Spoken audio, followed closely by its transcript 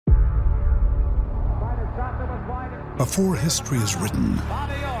Before history is written,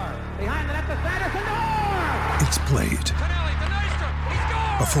 it's played.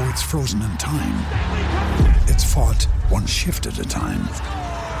 Before it's frozen in time, it's fought one shift at a time.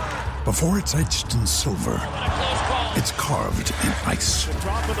 Before it's etched in silver, it's carved in ice.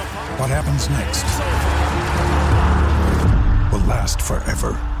 What happens next will last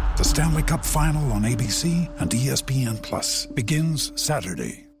forever. The Stanley Cup Final on ABC and ESPN Plus begins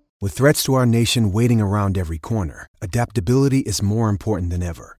Saturday. With threats to our nation waiting around every corner, adaptability is more important than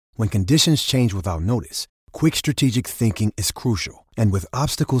ever. When conditions change without notice, quick strategic thinking is crucial. And with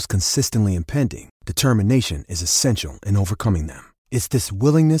obstacles consistently impending, determination is essential in overcoming them. It's this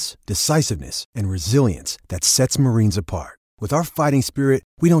willingness, decisiveness, and resilience that sets Marines apart. With our fighting spirit,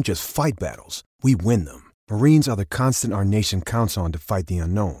 we don't just fight battles, we win them. Marines are the constant our nation counts on to fight the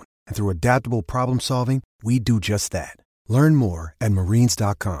unknown. And through adaptable problem solving, we do just that. Learn more at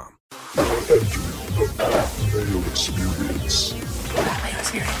Marines.com. Entering the Mayo Experience. Mayo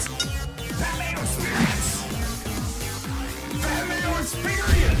Experience. Mayo Experience. Mayo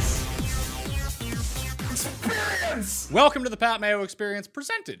Experience. Experience. Welcome to the Pat Mayo Experience,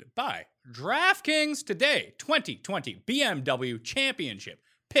 presented by DraftKings. Today, 2020 BMW Championship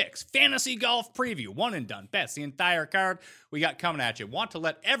picks, fantasy golf preview, one and done bets, the entire card we got coming at you. Want to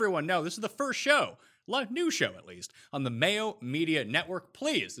let everyone know this is the first show, new show at least, on the Mayo Media Network.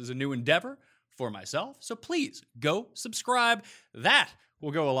 Please, this is a new endeavor for myself, so please go subscribe. That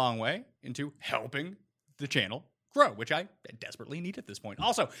will go a long way into helping the channel grow, which I desperately need at this point.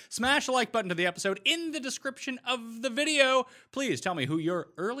 Also, smash the like button to the episode in the description of the video. Please tell me who your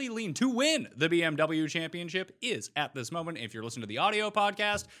early lean to win the BMW Championship is at this moment. If you're listening to the audio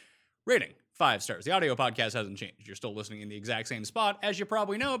podcast, rating 5 stars. The audio podcast hasn't changed. You're still listening in the exact same spot, as you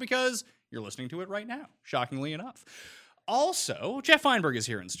probably know, because you're listening to it right now, shockingly enough. Also, Jeff Feinberg is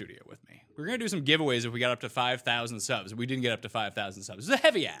here in studio with me. We're going to do some giveaways if we got up to 5,000 subs. We didn't get up to 5,000 subs. It's a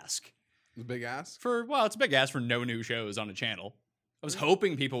heavy ask. It's a big ask? It's a big ask for no new shows on a channel. I was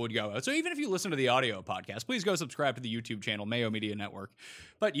hoping people would go out. So even if you listen to the audio podcast, please go subscribe to the YouTube channel, Mayo Media Network.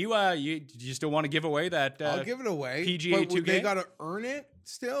 But you still want to give away that I'll give it away. PGA 2K? They got to earn it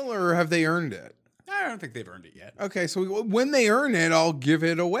still, or have they earned it? I don't think they've earned it yet. Okay, so when they earn it, I'll give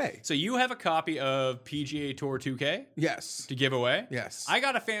it away. So you have a copy of PGA Tour 2K? Yes. To give away? Yes. I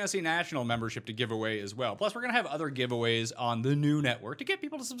got a Fantasy National membership to give away as well. Plus, we're going to have other giveaways on the new network to get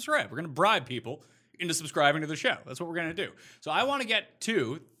people to subscribe. We're going to bribe people into subscribing to the show. That's what we're going to do. So I want to get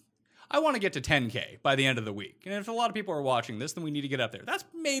to 10K by the end of the week. And if a lot of people are watching this, then we need to get up there. That's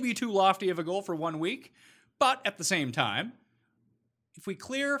maybe too lofty of a goal for 1 week. But at the same time, if we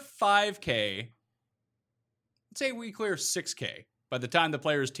clear 5K, let's say we clear 6K by the time the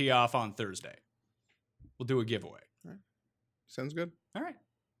players tee off on Thursday, we'll do a giveaway. All right. Sounds good. All right.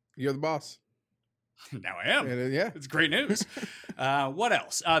 You're the boss. Now I am. Yeah. It's great news. What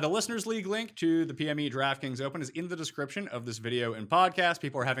else? The Listeners League link to the PME DraftKings Open is in the description of this video and podcast.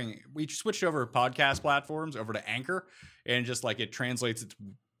 We switched over podcast platforms over to Anchor, and just like it translates, it's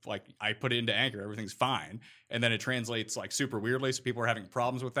like I put it into Anchor, everything's fine. And then it translates like super weirdly, so people are having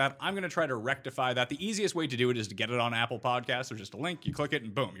problems with that. I'm going to try to rectify that. The easiest way to do it is to get it on Apple Podcasts. There's just a link, you click it,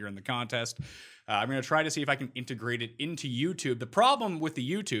 and boom, you're in the contest. I'm going to try to see if I can integrate it into YouTube. The problem with the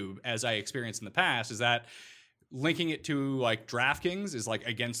YouTube, as I experienced in the past, is that linking it to like DraftKings is like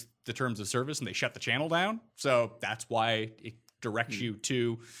against the terms of service, and they shut the channel down. So that's why it directs you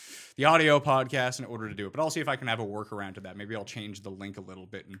to the audio podcast in order to do it. But I'll see if I can have a workaround to that. Maybe I'll change the link a little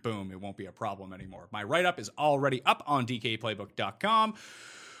bit, and boom, it won't be a problem anymore. My write-up is already up on DKPlaybook.com.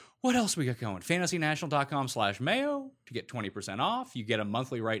 What else we got going? FantasyNational.com/Mayo to get 20% off. You get a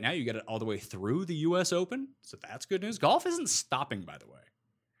monthly right now. You get it all the way through the U.S. Open. So that's good news. Golf isn't stopping, by the way,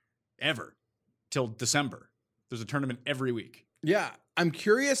 ever, till December. There's a tournament every week. Yeah. I'm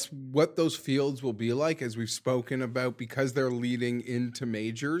curious what those fields will be like, as we've spoken about, because they're leading into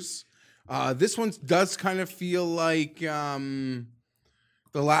majors. This one does kind of feel like the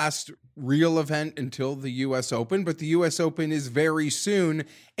last real event until the U.S. Open, but the U.S. Open is very soon,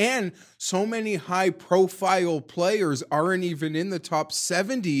 and so many high-profile players aren't even in the top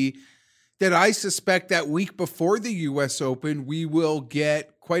 70 that I suspect that week before the U.S. Open, we will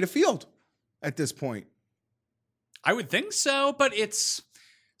get quite a field at this point. I would think so, but it's...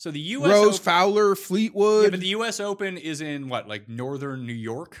 So the U.S. Rose, Open, Fowler, Fleetwood. Yeah, but the U.S. Open is in what, like northern New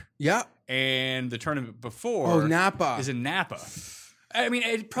York? Yeah. And the tournament before Napa is in Napa. I mean,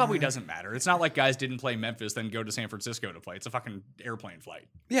 it probably doesn't matter. It's not like guys didn't play Memphis, then go to San Francisco to play. It's a fucking airplane flight.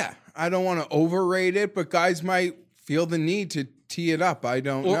 Yeah, I don't want to overrate it, but guys might feel the need to tee it up. I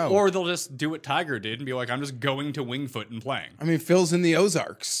don't know. Or they'll just do what Tiger did and be like, I'm just going to Wingfoot and playing. I mean, Phil's in the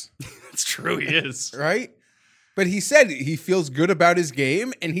Ozarks. It's true, he is. Right? But he said he feels good about his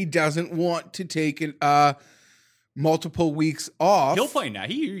game, and he doesn't want to take multiple weeks off. He'll play now. I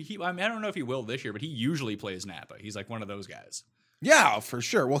don't know if he will this year, but he usually plays Napa. He's like one of those guys. Yeah, for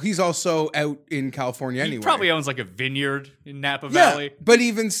sure. Well, he's also out in California anyway. He probably owns like a vineyard in Napa Valley. But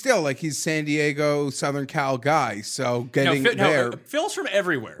even still, like he's San Diego, Southern Cal guy. So getting there. Phil's from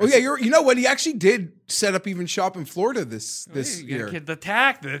everywhere. Oh yeah, you know what? He actually did set up even shop in Florida this year.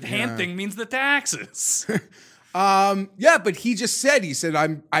 The hand thing means the taxes. Yeah, but he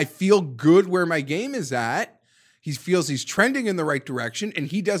said I feel good where my game is at. He feels he's trending in the right direction, and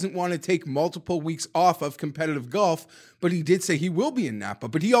he doesn't want to take multiple weeks off of competitive golf, but he did say he will be in Napa,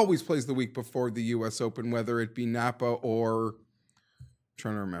 but he always plays the week before the U.S. Open, whether it be Napa or I'm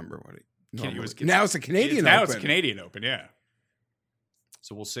trying to remember what now it's a Canadian Open. Now it's a Canadian Open, yeah.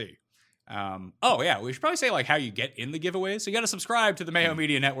 So we'll see. We should probably say like how you get in the giveaways. So you got to subscribe to the Mayo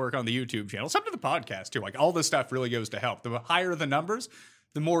Media Network on the YouTube channel. Some to the podcast too. Like all this stuff really goes to help. The higher the numbers,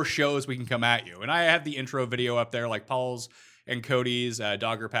 the more shows we can come at you. And I have the intro video up there, like Paul's and Cody's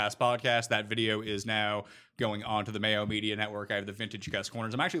Dogger Pass podcast. That video is now going on to the Mayo Media Network. I have the Vintage Cuss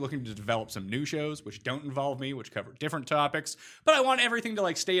Corners. I'm actually looking to develop some new shows, which don't involve me, which cover different topics. But I want everything to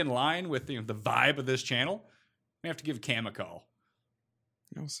like stay in line with the vibe of this channel. We have to give Cam a call.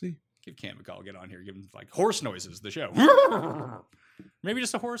 We'll see. Give Cam a call. Get on here. Give him like horse noises. The show. Maybe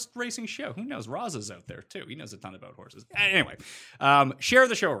just a horse racing show. Who knows? Roz is out there too. He knows a ton about horses. Anyway, share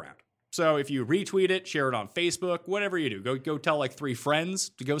the show around. So if you retweet it, share it on Facebook, whatever you do, go tell like 3 friends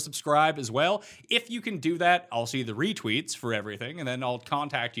to go subscribe as well. If you can do that, I'll see the retweets for everything, and then I'll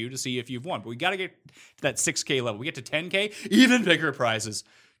contact you to see if you've won. But we got to get to that 6K level. We get to 10K, even bigger prizes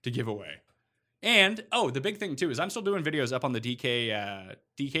to give away. And, the big thing, too, is I'm still doing videos up on the DK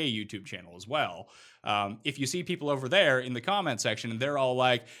YouTube channel as well. If you see people over there in the comment section and they're all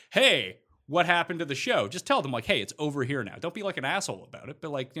like, hey, what happened to the show? Just tell them, like, hey, it's over here now. Don't be like an asshole about it,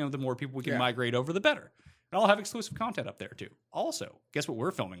 but, like, the more people we can migrate over, the better. And I'll have exclusive content up there, too. Also, guess what we're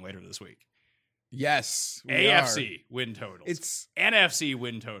filming later this week? Yes. AFC win totals. It's NFC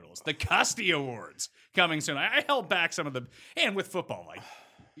win totals. The Custy Awards coming soon. I held back some of the... And with football, like...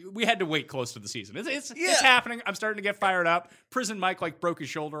 We had to wait close to the season. It's happening. I'm starting to get fired up. Prison Mike like broke his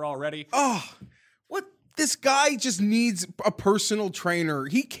shoulder already. Oh, what? This guy just needs a personal trainer.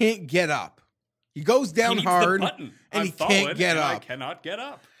 He can't get up. He goes down hard and he can't get up. I cannot get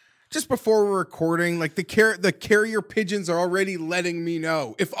up. Just before we're recording, like the carrier pigeons are already letting me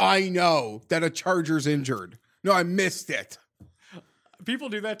know if I know that a Charger's injured. No, I missed it. People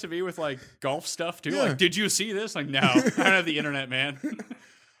do that to me with like golf stuff too. Yeah. Like, did you see this? Like, no, I don't have the internet, man.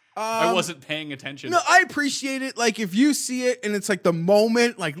 I wasn't paying attention. No, I appreciate it. Like, if you see it and it's like the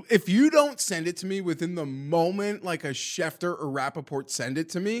moment, like, if you don't send it to me within the moment, like a Schefter or Rappaport send it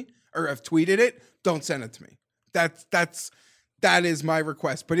to me or have tweeted it, don't send it to me. That is my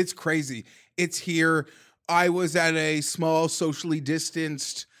request. But it's crazy. It's here. I was at a small socially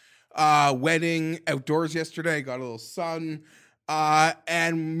distanced wedding outdoors yesterday. I got a little sun.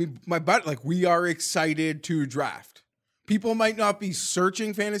 And we are excited to draft. People might not be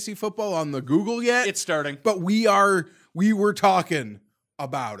searching fantasy football on the Google yet. It's starting. But we were talking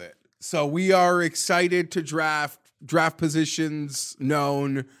about it. So we are excited to draft positions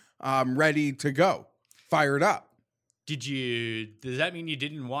known, ready to go, fired up. Does that mean you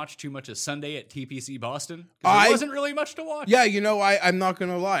didn't watch too much of Sunday at TPC Boston? There wasn't really much to watch. Yeah, I'm not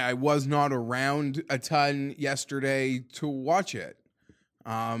going to lie. I was not around a ton yesterday to watch it.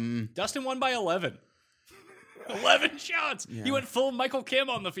 Dustin won by 11. 11 shots. Yeah. He went full Michael Kim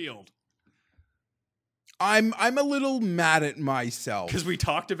on the field. I'm a little mad at myself. Because we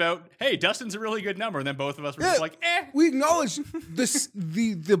talked about, hey, Dustin's a really good number, and then both of us were just like, eh. We acknowledge this.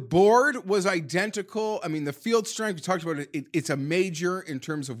 The board was identical. I mean, the field strength, we talked about it. It's a major in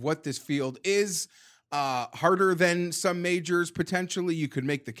terms of what this field is. Harder than some majors, potentially. You could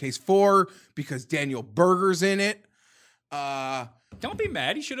make the case for, because Daniel Berger's in it. Don't be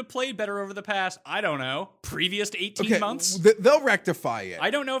mad. He should have played better over the past, I don't know, previous 18 months. They'll rectify it. I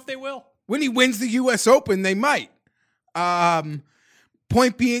don't know if they will. When he wins the U.S. Open, they might.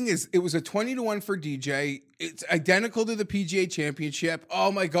 Point being is it was a 20-1 for DJ. It's identical to the PGA Championship.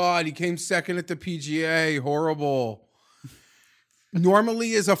 Oh, my God. He came second at the PGA. Horrible.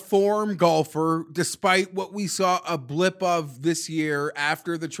 Normally is a form golfer, despite what we saw a blip of this year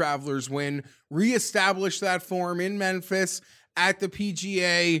after the Travelers win, reestablished that form in Memphis at the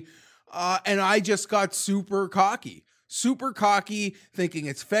PGA, and I just got super cocky, thinking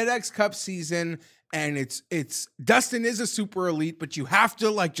it's FedEx Cup season, And it's Dustin is a super elite, but you have to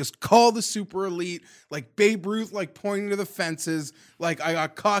like just call the super elite, like Babe Ruth, like pointing to the fences, like I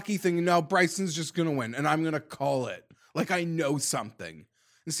got cocky thinking, no, Bryson's just gonna win, and I'm gonna call it. Like I know something.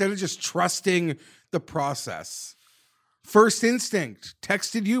 Instead of just trusting the process. First instinct,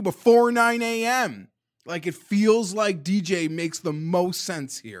 texted you before 9 a.m. Like it feels like DJ makes the most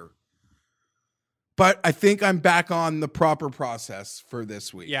sense here. But I think I'm back on the proper process for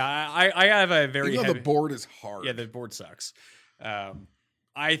this week. Yeah, I have a very Even though the board is hard. Yeah, the board sucks.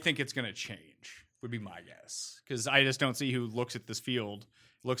 I think it's going to change, would be my guess. Because I just don't see who looks at this field,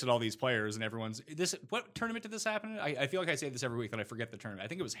 looks at all these players, and everyone's... What tournament did this happen in? I feel like I say this every week, that I forget the tournament. I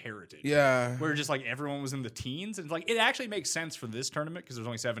think it was Heritage. Yeah. Where just like everyone was in the teens. And like it actually makes sense for this tournament because there's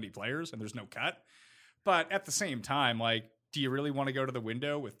only 70 players and there's no cut. But at the same time, like... Do you really want to go to the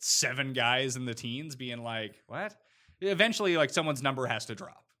window with 7 guys in the teens being like, what? Eventually, like, someone's number has to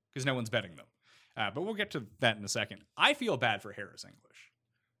drop because no one's betting them. But we'll get to that in a second. I feel bad for Harris English.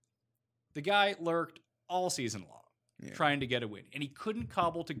 The guy lurked all season long trying to get a win, and he couldn't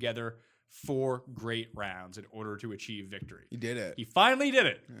cobble together 4 great rounds in order to achieve victory. He did it. He finally did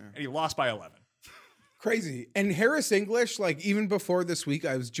it, and he lost by 11. Crazy. And Harris English, like, even before this week,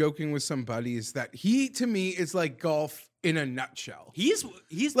 I was joking with some buddies that he, to me, is like golf in a nutshell. He's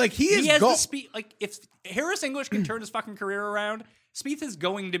like he is has the speed. Like if Harris English can turn his fucking career around, Spieth is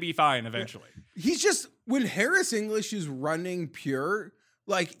going to be fine eventually. He's just when Harris English is running pure,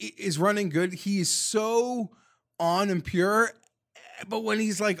 like is running good. He's so on and pure, but when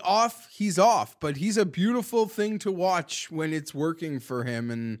he's like off, he's off. But he's a beautiful thing to watch when it's working for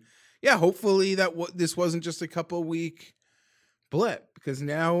him. And yeah, hopefully that this wasn't just a couple week blip because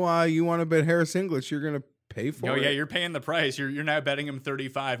now you want to bet Harris English, you're gonna pay for it. Oh yeah, you're paying the price. You're now betting him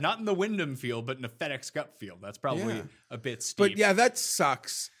 35, not in the Wyndham field, but in the FedEx Cup field. That's probably a bit steep. But yeah, that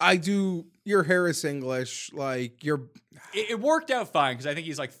sucks. You're Harris English, like It worked out fine because I think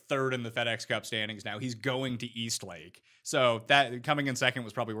he's like 3rd in the FedEx Cup standings now. He's going to East Lake, so that coming in second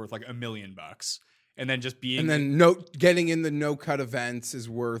was probably worth like $1 million. And then just being... And then getting in the no-cut events is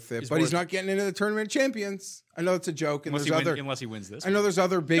worth it. But he's not getting into the Tournament of Champions. I know it's a joke. And unless he wins this. I know there's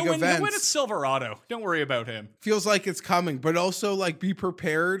other big events. He'll win at Silverado. Don't worry about him. Feels like it's coming. But also, like, be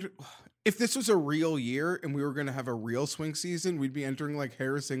prepared. If this was a real year and we were going to have a real swing season, we'd be entering, like,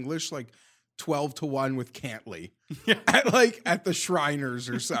 Harris English, like, 12-1 with Cantley. at the Shriners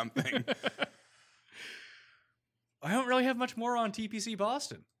or something. I don't really have much more on TPC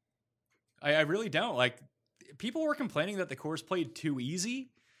Boston. I really don't. Like, people were complaining that the course played too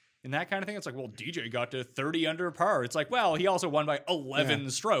easy and that kind of thing. It's like, well, DJ got to 30 under par. It's like, well, he also won by 11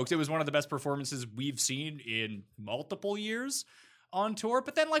 strokes. It was one of the best performances we've seen in multiple years on tour.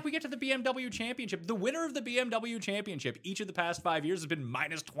 But then, like, we get to the BMW Championship. The winner of the BMW Championship each of the past 5 years has been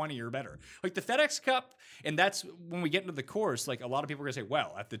minus 20 or better. Like, the FedEx Cup, and that's when we get into the course, like, a lot of people are going to say,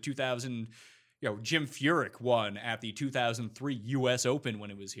 well, at the 2000... Jim Furyk won at the 2003 U.S. Open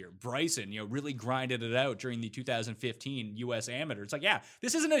when it was here. Bryson, really grinded it out during the 2015 U.S. Amateur. It's like, yeah,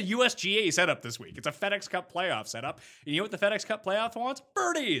 this isn't a USGA setup this week. It's a FedEx Cup playoff setup. And you know what the FedEx Cup playoff wants?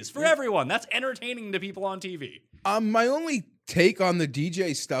 Birdies for everyone. That's entertaining to people on TV. My only take on the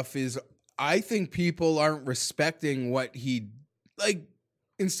DJ stuff is I think people aren't respecting what he, like,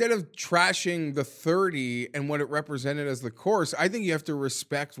 instead of trashing the 30 and what it represented as the course, I think you have to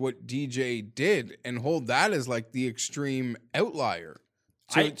respect what DJ did and hold that as like the extreme outlier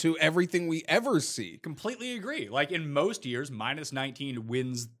to everything we ever see. Completely agree. Like in most years, minus 19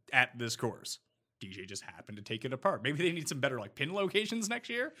 wins at this course. DJ just happened to take it apart. Maybe they need some better like pin locations next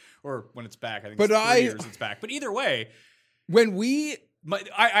year or when it's back. I think it's 3 years it's back. But either way,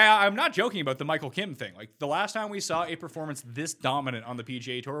 I'm not joking about the Michael Kim thing. Like the last time we saw a performance this dominant on the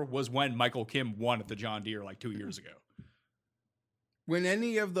PGA Tour was when Michael Kim won at the John Deere like 2 years ago. When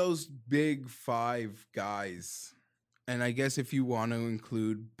any of those big 5 guys, and I guess if you want to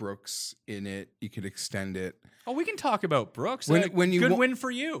include Brooks in it, you could extend it. Oh, we can talk about Brooks. Good win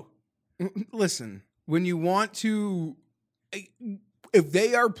for you. Listen, when you want to, if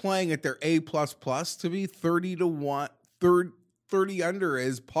they are playing at their A++ to be 30-1, 30 under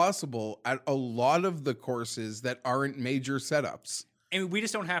is possible at a lot of the courses that aren't major setups. And we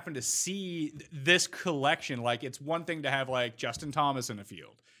just don't happen to see this collection. Like, it's one thing to have, like, Justin Thomas in the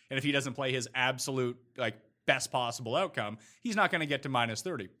field. And if he doesn't play his absolute, like, best possible outcome, he's not going to get to minus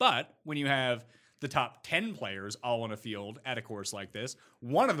 30. But when you have the top 10 players all in a field at a course like this,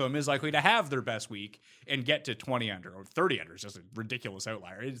 one of them is likely to have their best week and get to 20 under or 30 under. It's just a ridiculous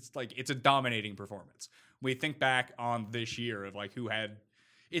outlier. It's like, it's a dominating performance. We think back on this year of like who had,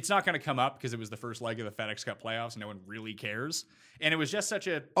 It's not going to come up because it was the first leg of the FedEx Cup playoffs. And no one really cares. And it was just such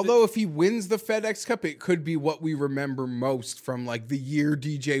a... Although if he wins the FedEx Cup, it could be what we remember most from like the year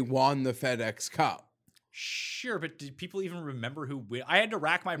DJ won the FedEx Cup. Sure, but did people even remember who win? I had to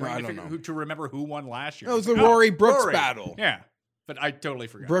rack my brain to remember who won last year. It was the Rory Brooks battle. Yeah, but I totally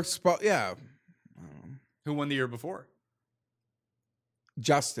forgot. Yeah. Who won the year before?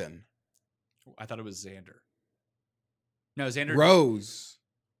 Justin. I thought it was Xander. No, Xander.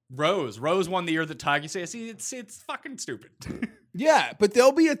 Rose won the year that Tiger said. See, it's fucking stupid. Yeah, but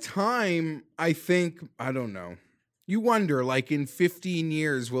there'll be a time, I think, I don't know. You wonder, like in 15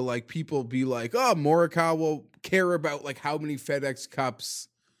 years, will like people be like, oh, Morikawa will care about like how many FedEx Cups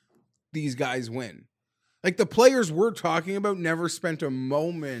these guys win. Like the players we're talking about never spent a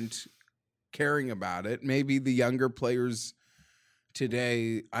moment caring about it. Maybe the younger players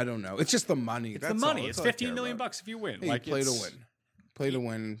today, I don't know. It's just the money. It's the money. It's $15 million if you win. Hey, like play to win. Play to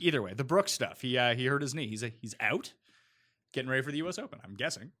win. Either way, the Brooks stuff. He hurt his knee. He's out, getting ready for the U.S. Open. I'm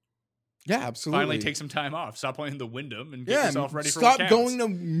guessing. Yeah, absolutely. Finally take some time off. Stop playing the Wyndham and get yourself ready for stop what going to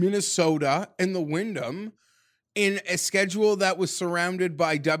Minnesota and the Wyndham in a schedule that was surrounded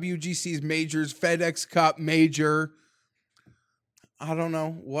by WGC's majors, FedEx Cup major. I don't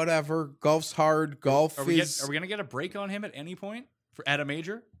know. Whatever. Golf's hard. Golf are we going to get a break on him at any point at a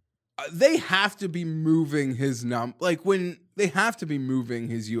major? They have to be moving his number. Like when they have to be moving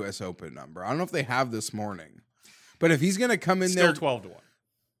his U.S. Open number. I don't know if they have this morning, but if he's going to come in Still there, 12-1.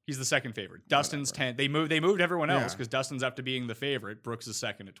 He's the second favorite. Dustin's 10. They moved everyone else because Dustin's up to being the favorite. Brooks is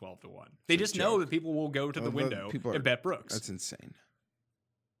second at 12-1. They just know that people will go to the window and bet Brooks. That's insane.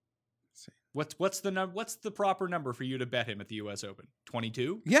 What's the proper number for you to bet him at the U.S. Open?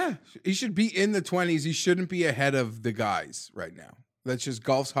 22? Yeah, he should be in the 20s. He shouldn't be ahead of the guys right now. That's just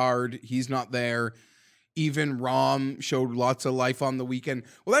golf's hard. He's not there. Even Rahm showed lots of life on the weekend.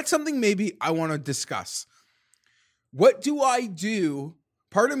 Well, that's something maybe I want to discuss. What do I do?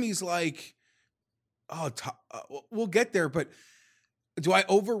 Part of me is like, we'll get there, but do I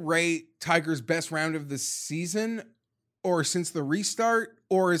overrate Tiger's best round of the season or since the restart?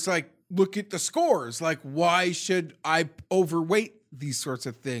 Or it's like, look at the scores. Like, why should I overweight these sorts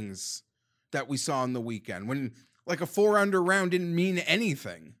of things that we saw on the weekend when like a 4-under round didn't mean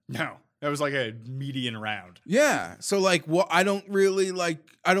anything? No, that was like a median round. Yeah. So like, I don't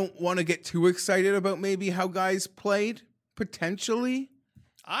want to get too excited about maybe how guys played potentially.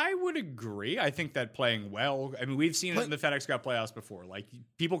 I would agree. I think that playing well, I mean, we've seen it in the FedEx Cup playoffs before. Like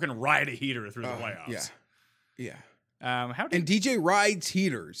people can ride a heater through the playoffs. Yeah. And DJ rides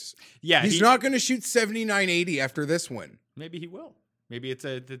heaters. Yeah, he's not going to shoot 79-80 after this win. Maybe he will. Maybe it's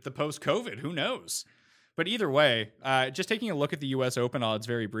the post-COVID. Who knows? But either way, just taking a look at the U.S. Open odds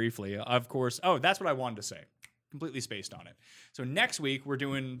very briefly. Of course, that's what I wanted to say. Completely spaced on it. So next week we're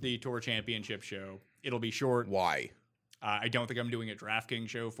doing the Tour Championship show. It'll be short. Why? I don't think I'm doing a DraftKings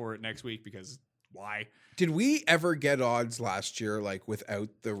show for it next week because why? Did we ever get odds last year like without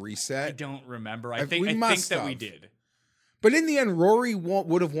the reset? I don't remember. I think that we did. But in the end, Rory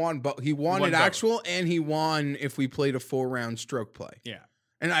would have won, but he won at both. actual, and he won if we played a 4-round stroke play. Yeah.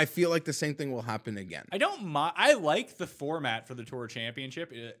 And I feel like the same thing will happen again. I don't mind. I like the format for the Tour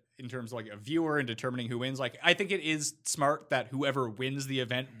Championship in terms of like a viewer and determining who wins. Like, I think it is smart that whoever wins the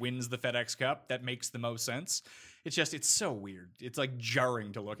event wins the FedEx Cup. That makes the most sense. It's just, it's so weird. It's like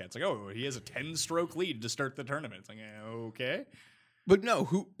jarring to look at. It's like, oh, he has a 10-stroke lead to start the tournament. It's like, okay. But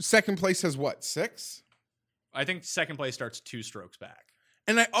no, second place has what, 6? I think second place starts 2 strokes back.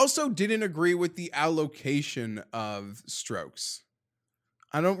 And I also didn't agree with the allocation of strokes.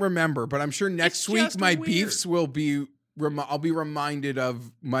 I don't remember, but I'm sure next week my beefs will be. I'll be reminded of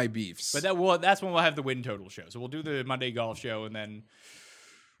my beefs. But that's when we'll have the win total show. So we'll do the Monday golf show, and then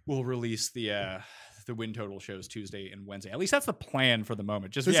we'll release the win total shows Tuesday and Wednesday. At least that's the plan for the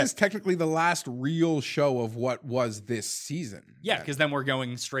moment. This is technically the last real show of what was this season. Yeah, because then we're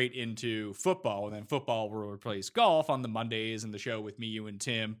going straight into football, and then football will replace golf on the Mondays and the show with me, you, and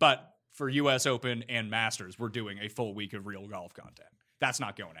Tim. But for U.S. Open and Masters, we're doing a full week of real golf content. That's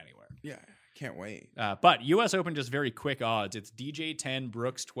not going anywhere. Yeah, can't wait. But U.S. Open, just very quick odds. It's DJ 10,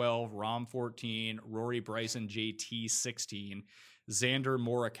 Brooks 12, Rahm 14, Rory Bryson JT 16, Xander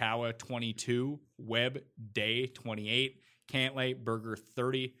Morikawa 22, Webb Day 28, Cantlay Berger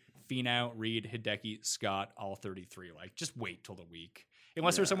 30, Finau, Reed, Hideki, Scott all 33. Like, just wait till the week.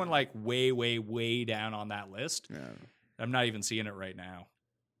 Unless there's someone like way, way, way down on that list. Yeah. I'm not even seeing it right now.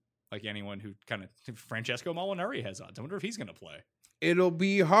 Like anyone who kind of Francesco Molinari has odds. I wonder if he's going to play. It'll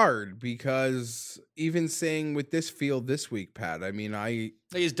be hard because even saying with this field this week, Pat, I mean,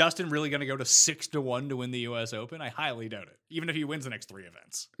 Is Dustin really going to go to 6-1 to win the U.S. Open? I highly doubt it, even if he wins the next 3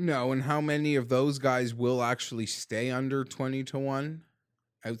 events. No, and how many of those guys will actually stay under 20-1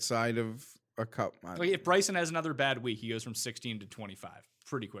 outside of a cup? Like if Bryson has another bad week, he goes from 16 to 25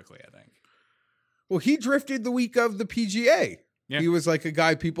 pretty quickly, I think. Well, he drifted the week of the PGA. Yeah. He was like a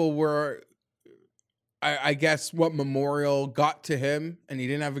guy people were, I guess, what Memorial got to him, and he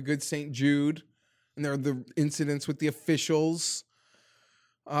didn't have a good St. Jude, and there were the incidents with the officials.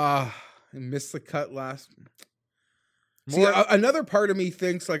 He missed the cut last. See, another part of me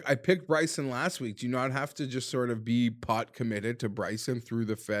thinks like I picked Bryson last week. Do you not have to just sort of be pot committed to Bryson through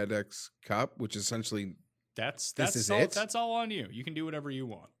the FedEx Cup, which essentially that's is all, it? That's all on you. You can do whatever you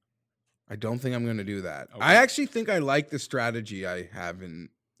want. I don't think I'm going to do that. Okay. I actually think I like the strategy I have in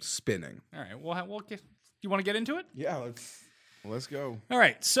spinning. All right. Well, you want to get into it? Yeah, let's go. All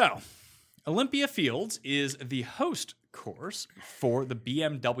right. So, Olympia Fields is the host course for the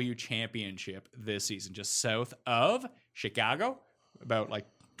BMW Championship this season, just south of Chicago, about like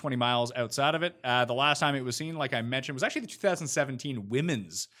 20 miles outside of it. The last time it was seen, like I mentioned, was actually the 2017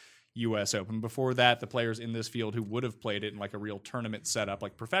 Women's U.S. Open. Before that, the players in this field who would have played it in like a real tournament setup,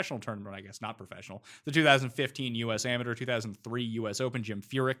 like professional tournament, I guess, not professional. The 2015 U.S. Amateur, 2003 U.S. Open, Jim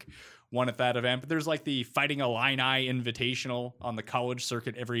Furyk won at that event. But there's like the Fighting Illini Invitational on the college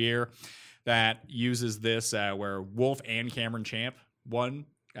circuit every year that uses this, where Wolf and Cameron Champ won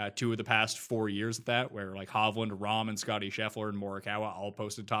 2 of the past 4 years at that, where like Hovland, Rahm, and Scotty Scheffler and Morikawa all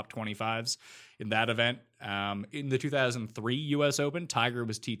posted top 25s in that event. In the 2003 U.S. Open, Tiger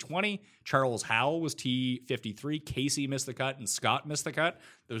was T20, Charles Howell was T53, Casey missed the cut, and Scott missed the cut.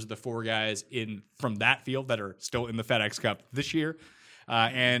 Those are the 4 guys from that field that are still in the FedEx Cup this year.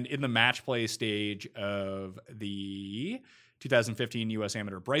 And in the match play stage of the 2015 U.S.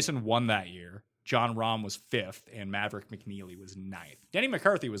 Amateur, Bryson won that year. John Rahm was 5th, and Maverick McNeely was 9th. Denny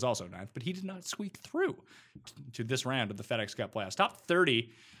McCarthy was also 9th, but he did not squeak through to this round of the FedEx Cup playoffs. Top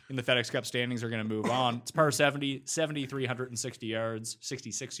 30 in the FedEx Cup standings are going to move on. It's par 70, 7,360 yards,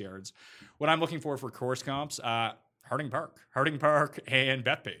 66 yards. What I'm looking for course comps, Harding Park and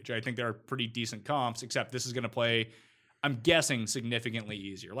Bethpage. I think they're pretty decent comps, except this is going to play, I'm guessing, significantly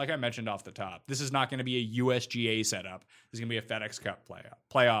easier. Like I mentioned off the top, this is not going to be a USGA setup. This is going to be a FedEx Cup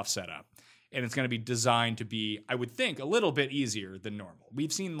playoff setup. And it's going to be designed to be, I would think, a little bit easier than normal.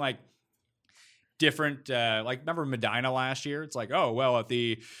 We've seen like different, remember Medina last year? It's like, oh, well, at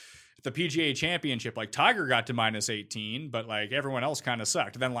the PGA Championship, like Tiger got to -18, but like everyone else kind of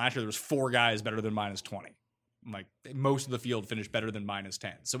sucked. And then last year there was 4 guys better than -20. Like most of the field finished better than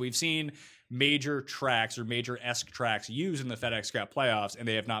 -10. So we've seen major tracks or major-esque tracks used in the FedEx Cup playoffs, and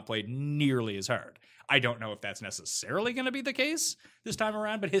they have not played nearly as hard. I don't know if that's necessarily going to be the case this time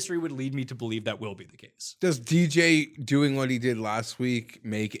around, but history would lead me to believe that will be the case. Does DJ doing what he did last week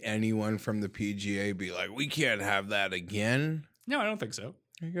make anyone from the PGA be like, we can't have that again? No, I don't think so.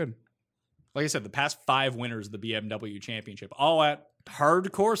 Very good. Like I said, the past 5 winners of the BMW Championship, all at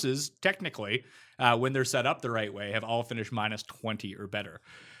hard courses, technically, when they're set up the right way, have all finished -20 or better.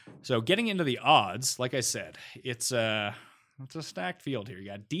 So getting into the odds, like I said, it's a stacked field here. You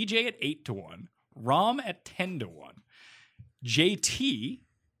got DJ at 8-1, Rahm at 10-1, JT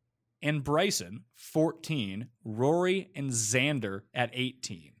and Bryson 14, Rory and Xander at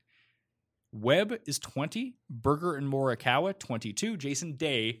 18. Webb is 20, Berger and Morikawa 22, Jason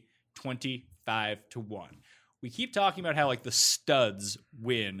Day 25-1. We keep talking about how like the studs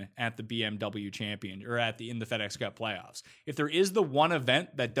win at the BMW Champion or in the FedEx Cup playoffs. If there is the one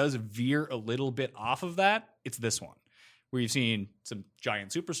event that does veer a little bit off of that, it's this one. We've seen some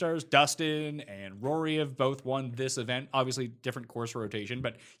giant superstars. Dustin and Rory have both won this event. Obviously, different course rotation,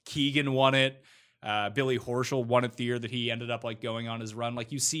 but Keegan won it. Billy Horschel won it the year that he ended up like going on his run.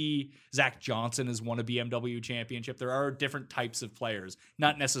 Like you see, Zach Johnson has won a BMW Championship. There are different types of players,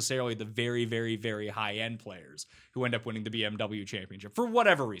 not necessarily the very, very, very high end players who end up winning the BMW Championship for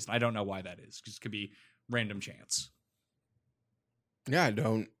whatever reason. I don't know why that is. Just could be random chance. Yeah,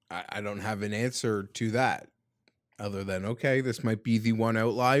 I don't have an answer to that. Other than, okay, this might be the one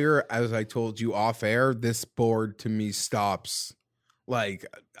outlier. As I told you off air, this board to me stops. Like,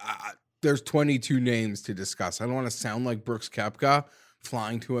 there's 22 names to discuss. I don't want to sound like Brooks Koepka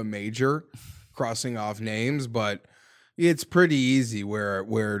flying to a major, crossing off names, but it's pretty easy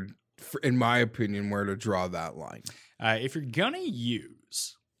where, in my opinion, where to draw that line. If you're going to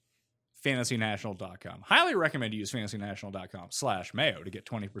use fantasynational.com. Highly recommend you use fantasynational.com/Mayo to get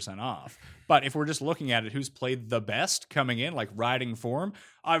 20% off. But if we're just looking at it, who's played the best coming in, like riding form,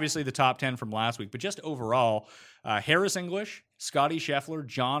 obviously the top 10 from last week, but just overall, Harris English, Scotty Scheffler,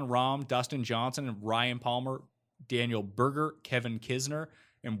 John Rahm, Dustin Johnson, and Ryan Palmer, Daniel Berger, Kevin Kisner,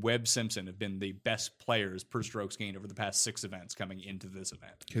 and Webb Simpson have been the best players per strokes gained over the past 6 events coming into this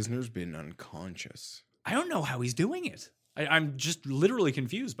event. Kisner's been unconscious. I don't know how he's doing it. I'm just literally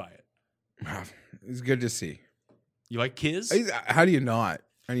confused by it. It's good to see. You like Kiz? How do you not?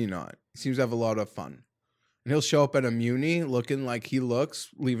 How do you not? He seems to have a lot of fun. And he'll show up at a Muni looking like he looks,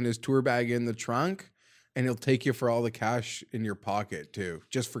 leaving his tour bag in the trunk, and he'll take you for all the cash in your pocket too,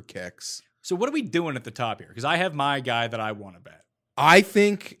 just for kicks. So what are we doing at the top here? Because I have my guy that I want to bet. I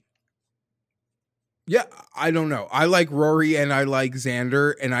think, yeah, I don't know. I like Rory and I like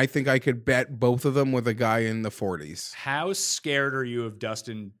Xander, and I think I could bet both of them with a guy in the 40s. How scared are you of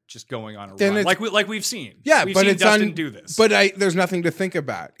Dustin just going on a Then run? Like we've seen. Yeah, we've but seen it's Dustin do this. But there's nothing to think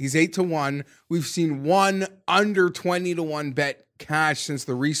about. He's 8-1. We've seen one under 20-1 bet cash since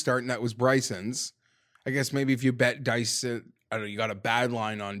the restart, and that was Bryson's. I guess maybe if you bet dice, I don't know, you got a bad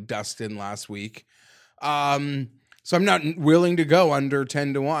line on Dustin last week. So I'm not willing to go under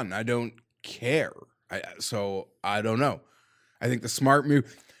 10-1. I don't care. So I don't know. I think the smart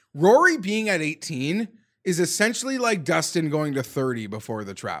move, Rory being at 18 is essentially like Dustin going to 30 before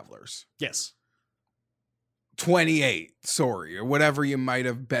the Travelers. Yes. 28, sorry, or whatever you might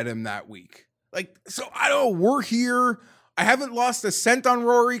have bet him that week. Like, so I don't know. We're here. I haven't lost a cent on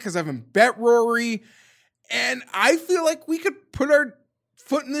Rory because I haven't bet Rory. And I feel like we could put our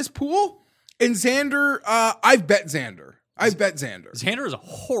foot in this pool. And Xander, I've bet Xander. Xander is a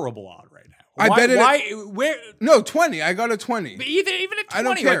horrible odd right now. I bet it. Where? No, 20. I got a 20. But even at 20, I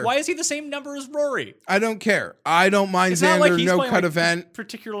don't care. like, why is he the same number as Rory? I don't care. I don't mind It's not like Xander. he's No playing, cut like, event.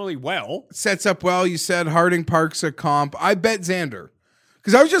 particularly well. Sets up well. You said Harding Park's a comp. I bet Xander.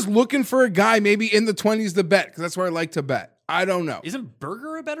 Because I was just looking for a guy maybe in the 20s to bet. Because that's where I like to bet. I don't know. Isn't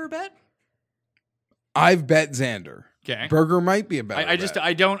Berger a better bet? I've bet Xander. Okay. Berger might be a better bet.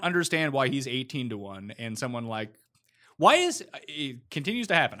 I don't understand why he's 18-1 and someone like, why is it continues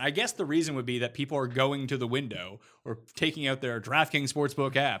to happen? I guess the reason would be that people are going to the window or taking out their DraftKings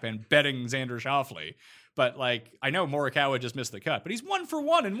Sportsbook app and betting Xander Schauffele. But like, I know Morikawa just missed the cut, but he's 1 for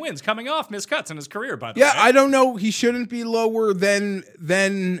 1 in wins coming off missed cuts in his career, by the way. Yeah, I don't know. He shouldn't be lower than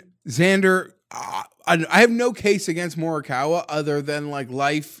Xander. I have no case against Morikawa other than like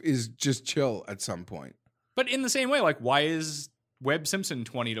life is just chill at some point. But in the same way, like, why is Webb Simpson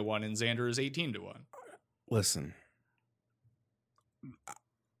 20-1 and Xander is 18-1? Listen,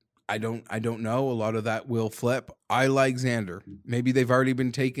 I don't know. A lot of that will flip. I like Xander. Maybe they've already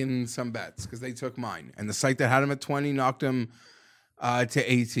been taking some bets because they took mine. And the site that had him at 20 knocked him to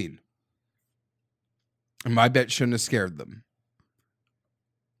 18. And my bet shouldn't have scared them.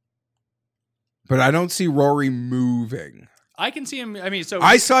 But I don't see Rory moving. I can see him. I mean, so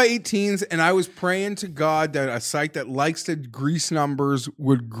I saw 18s and I was praying to God that a site that likes to grease numbers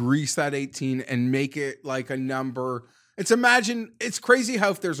would grease that 18 and make it like a number. It's crazy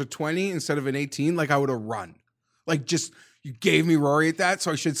how if there's a 20 instead of an 18, like I would have run. Like just, you gave me Rory at that,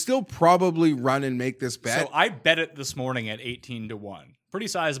 so I should still probably run and make this bet. So I bet it this morning at 18-1. Pretty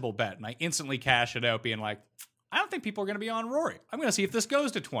sizable bet. And I instantly cashed it out being like, I don't think people are going to be on Rory. I'm going to see if this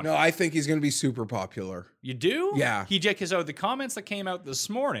goes to 20. No, I think he's going to be super popular. You do? Yeah. So the comments that came out this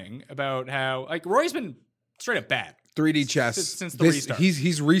morning about how, like, Rory's been straight up bad. 3D chess. Since the restart.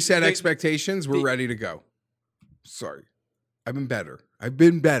 He's reset expectations. We're ready to go. Sorry. I've been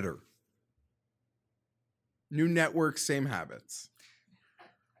better. New network, same habits.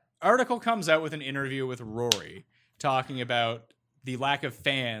 Article comes out with an interview with Rory talking about the lack of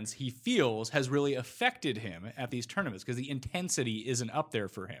fans he feels has really affected him at these tournaments because the intensity isn't up there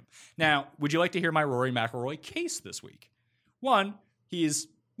for him. Now, would you like to hear my Rory McIlroy case this week? One, he's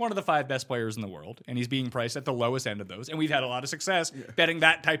one of the 5 best players in the world, and he's being priced at the lowest end of those. And we've had a lot of success betting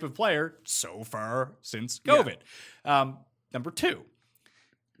that type of player so far since COVID. Yeah. Number 2,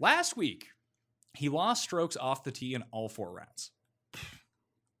 last week, he lost strokes off the tee in all 4 rounds.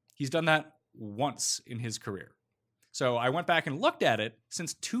 He's done that once in his career. So I went back and looked at it.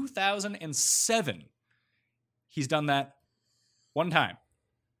 Since 2007, he's done that one time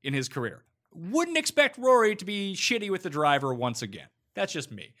in his career. Wouldn't expect Rory to be shitty with the driver once again. That's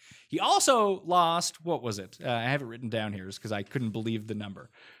just me. He also lost, what was it? I have it written down here because I couldn't believe the number.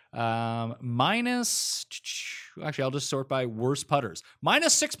 Minus, actually, I'll just sort by worst putters.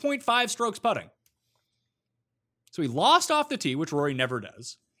 Minus 6.5 strokes putting. So he lost off the tee, which Rory never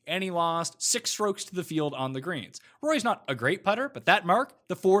does. and he lost 6 strokes to the field on the greens. Rory's not a great putter, but that mark,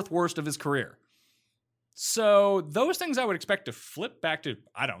 the 4th worst of his career. So those things I would expect to flip back to,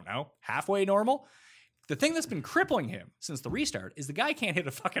 I don't know, halfway normal. The thing that's been crippling him since the restart is the guy can't hit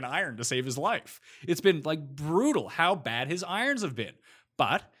a fucking iron to save his life. It's been like brutal how bad his irons have been.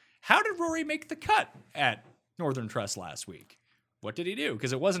 But how did Rory make the cut at Northern Trust last week? What did he do?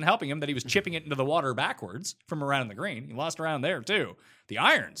 Because it wasn't helping him that he was chipping it into the water backwards from around the green. He lost around there too. The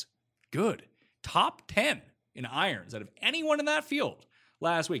irons, good. Top 10 in irons out of anyone in that field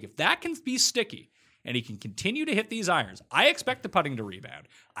last week. If that can be sticky and he can continue to hit these irons, I expect the putting to rebound.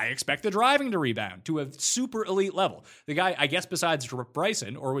 I expect the driving to rebound to a super elite level. The guy, I guess besides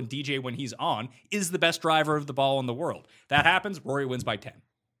Bryson or when DJ when he's on, is the best driver of the ball in the world. That happens, Rory wins by 10.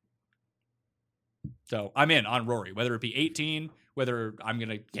 So I'm in on Rory, whether it be 18, whether I'm going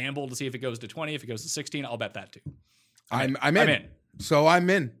to gamble to see if it goes to 20, if it goes to 16, I'll bet that too. I'm in. So I'm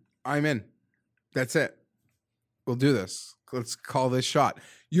in. That's it. We'll do this. Let's call this shot.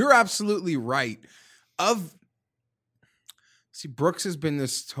 You're absolutely right. Brooks has been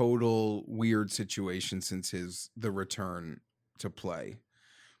this total weird situation since the return to play.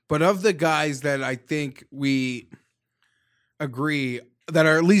 But of the guys that I think we agree that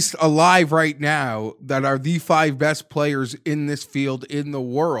are at least alive right now, that are the 5 best players in this field in the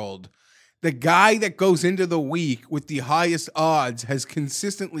world, the guy that goes into the week with the highest odds has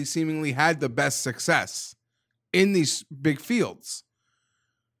consistently seemingly had the best success in these big fields.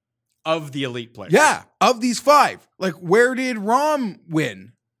 Of the elite players. Yeah, of these 5. Like, where did Rahm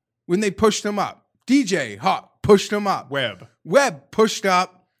win when they pushed him up? DJ pushed him up. Webb pushed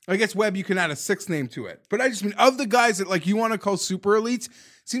up. I guess Webb, you can add a 6th name to it. But I just mean, of the guys that like you want to call super elites,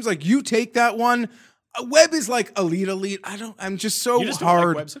 seems like you take that one. Webb is like elite. I'm just so you just hard. Don't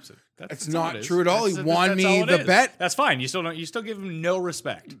like Webb Simpson. That's not true at all. He won me the bet. That's fine. You still give him no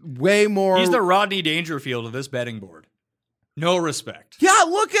respect. Way more. He's the Rodney Dangerfield of this betting board. No respect. Yeah,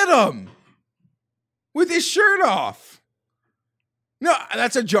 look at him with his shirt off. No,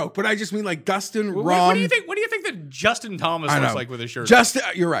 that's a joke, but I just mean like Dustin, Rahm. What do you think? What do you think that Justin Thomas looks like with his shirt?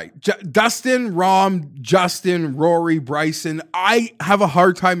 You're right. Dustin, Rahm, Justin, Rory, Bryson. I have a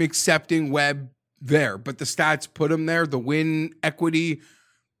hard time accepting Webb there, but the stats put him there. The win equity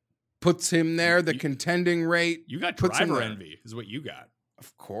puts him there. The contending rate. You got driver envy, is what you got.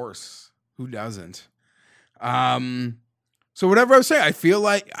 Of course, who doesn't? So whatever I was saying, I feel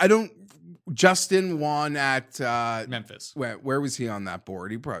like Justin won at Memphis. Where was he on that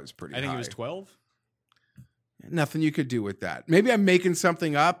board? He probably was pretty high. I think he was 12. Nothing you could do with that. Maybe I'm making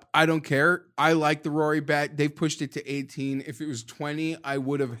something up. I don't care. I like the Rory bet. They've pushed it to 18. If it was 20, I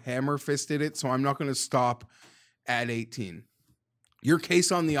would have hammer fisted it. So I'm not going to stop at 18. Your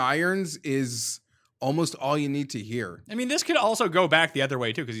case on the irons is almost all you need to hear. I mean, this could also go back the other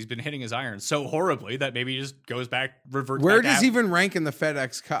way too, because he's been hitting his irons so horribly that maybe he just goes back, reverts. Where does he even rank in the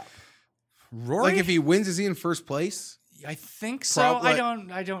FedEx Cup? Rory? Like if he wins, is he in first place? I think so. I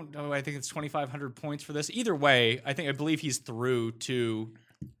don't know. I think it's 2,500 points for this. Either way, I believe he's through to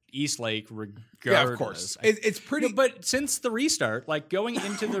Eastlake regardless. Yeah, of course. It's pretty. No, but since the restart, like going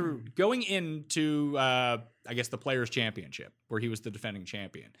into I guess the Players' Championship, where he was the defending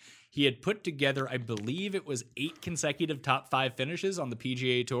champion, he had put together, I believe it was 8 consecutive top 5 finishes on the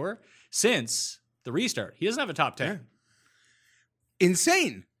PGA Tour. Since the restart, he doesn't have a top 10. Yeah.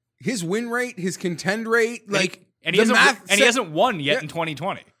 Insane. His win rate, his contend rate, he hasn't won yet in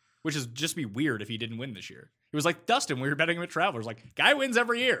 2020, which is just be weird if he didn't win this year. It was like Dustin, we were betting him at Travelers. Like, guy wins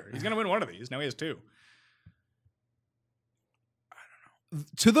every year. He's going to win one of these. Now he has 2. I don't know.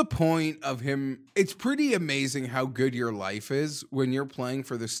 To the point of him, it's pretty amazing how good your life is when you're playing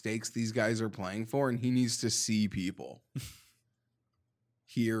for the stakes these guys are playing for, and he needs to see people,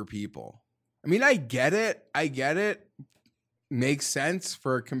 hear people. I mean, I get it. Makes sense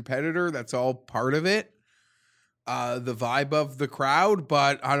for a competitor. That's all part of it. The vibe of the crowd,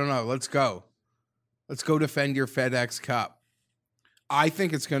 but I don't know. Let's go defend your FedEx Cup. I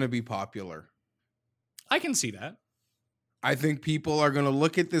think it's going to be popular. I can see that. I think people are going to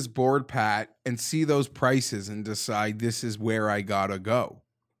look at this board, Pat, and see those prices and decide this is where I got to go.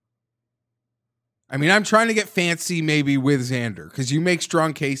 I mean, I'm trying to get fancy maybe with Xander because you make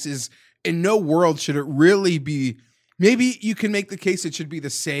strong cases. In no world should it really be. Maybe you can make the case it should be the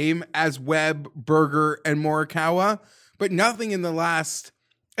same as Webb, Berger, and Morikawa, but nothing in the last,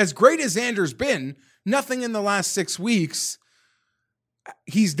 as great as Xander's been, nothing in the last 6 weeks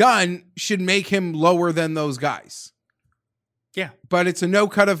he's done should make him lower than those guys. Yeah. But it's a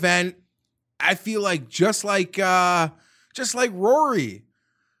no-cut event. I feel like just like Rory,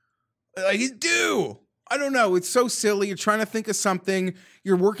 like he's due. I don't know. It's so silly. You're trying to think of something.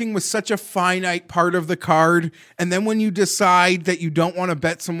 You're working with such a finite part of the card. And then when you decide that you don't want to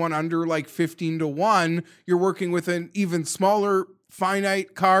bet someone under like 15-1, you're working with an even smaller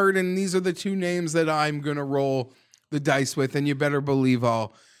finite card. And these are the two names that I'm going to roll the dice with. And you better believe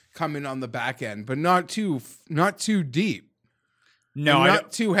I'll come in on the back end, but not too deep. No,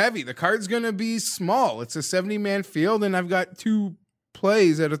 not too heavy. The card's going to be small. It's a 70-man field. And I've got two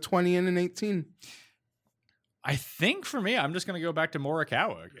plays at a 20 and an 18. I think for me, I'm just going to go back to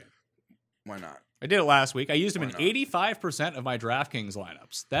Morikawa again. Why not? I did it last week. I used him in 85% of my DraftKings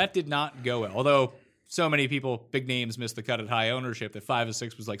lineups. That did not go well. Although so many people, big names, missed the cut at high ownership that 5 of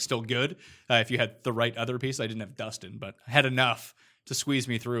 6 was like still good. If you had the right other piece, I didn't have Dustin, but I had enough to squeeze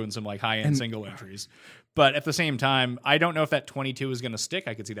me through in some like high-end single entries. But at the same time, I don't know if that 22 is going to stick.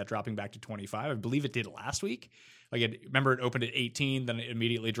 I could see that dropping back to 25. I believe it did last week. Remember it opened at 18, then it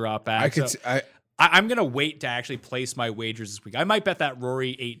immediately dropped back. I'm going to wait to actually place my wagers this week. I might bet that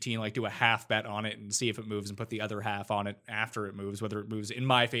Rory 18, like do a half bet on it and see if it moves and put the other half on it after it moves, whether it moves in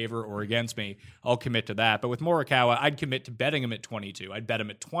my favor or against me. I'll commit to that. But with Morikawa, I'd commit to betting him at 22. I'd bet him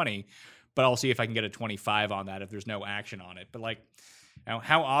at 20, but I'll see if I can get a 25 on that if there's no action on it. But like, you know,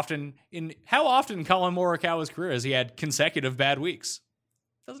 how often in Colin Morikawa's career has he had consecutive bad weeks?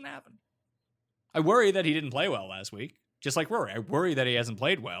 Doesn't happen. I worry that he didn't play well last week, just like Rory. I worry that he hasn't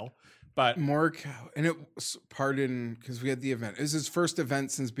played well. But Morikawa, and it was, because we had the event. Is his first event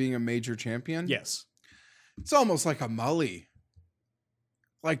since being a major champion? Yes. It's almost like a mully.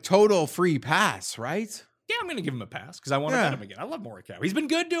 Like total free pass, right? Yeah, I'm going to give him a pass because I want to bet him again. I love Morikawa. He's been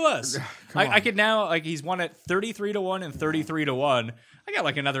good to us. I could now, like, he's won at 33-1 and 33-1. I got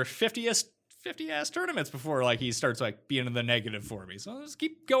like another 50-ass tournaments before like he starts like being in the negative for me. So let's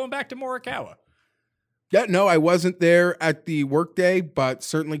keep going back to Morikawa. Yeah, no, I wasn't there at the workday, but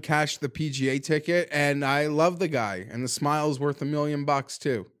certainly cashed the PGA ticket, and I love the guy, and the smile's worth $1 million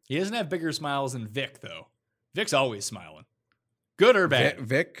too. He doesn't have bigger smiles than Vic, though. Vic's always smiling, good or bad.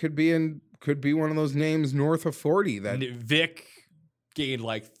 Vic could be one of those names north of 40. That Vic gained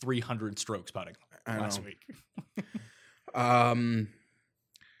like 300 strokes putting last week.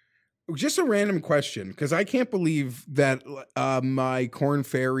 Just a random question, because I can't believe that my Corn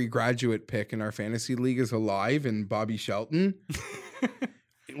Ferry graduate pick in our fantasy league is alive and Bobby Shelton.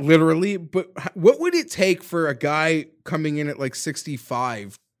 Literally. But what would it take for a guy coming in at like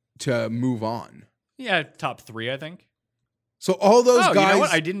 65 to move on? Yeah, top 3, I think. So all those guys. You know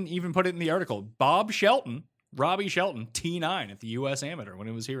what? I didn't even put it in the article. Robbie Shelton, T9 at the U.S. Amateur when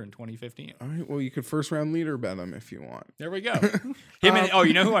it was here in 2015. All right, well, you could first round leader bet him if you want. There we go.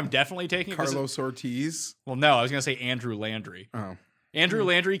 You know who I'm definitely taking? Carlos Ortiz. Well, no, I was going to say Andrew Landry. Oh. Andrew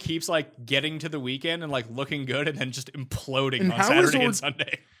Landry keeps like getting to the weekend and like looking good and then just imploding on Saturday and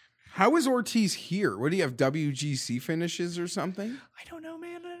Sunday. How is Ortiz here? What do you have, WGC finishes or something? I don't know,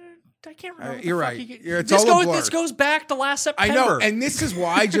 man. I can't remember. You're right. It's all a blur. This goes back to last September. I know, and this is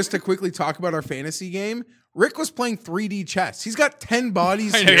why, just to quickly talk about our fantasy game, Rick was playing 3D chess. He's got 10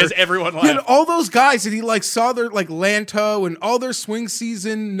 bodies here. He has everyone left. He had all those guys that he like saw their like Lanto and all their swing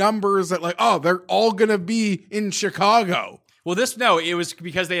season numbers that like, oh, they're all going to be in Chicago. Well, it was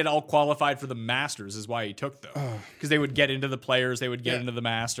because they had all qualified for the Masters is why he took them. Because they would get into the Players, they would get into the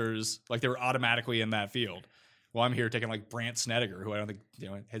Masters. Like they were automatically in that field. Well, I'm here taking like Brandt Snedeker, who I don't think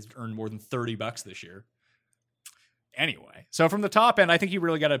has earned more than $30 this year. Anyway, so from the top end, I think you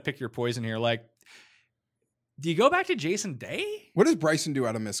really got to pick your poison here. Like, do you go back to Jason Day? What does Bryson do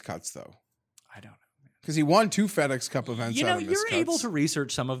out of miscuts, though? I don't know. Because he won 2 FedEx Cup events out of miscuts. You're able to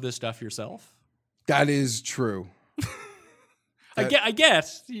research some of this stuff yourself. That is true. I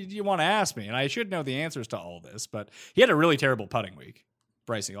guess you want to ask me, and I should know the answers to all this, but he had a really terrible putting week.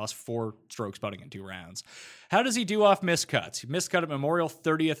 Bryson, he lost 4 strokes putting in 2 rounds. How does he do off miscuts? He missed cut at Memorial,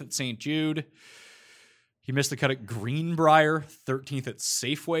 30th at St. Jude. He missed the cut at Greenbrier, 13th at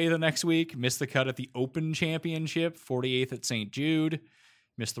Safeway the next week. Missed the cut at the Open Championship, 48th at St. Jude.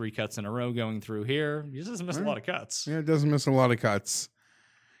 Missed 3 cuts in a row going through here. He just doesn't miss a lot of cuts. Yeah, it doesn't miss a lot of cuts.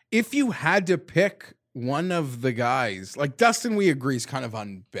 If you had to pick one of the guys, like Dustin, we agree is kind of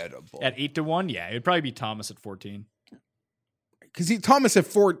unbettable. At 8-1, yeah, it'd probably be Thomas at 14. Because Thomas at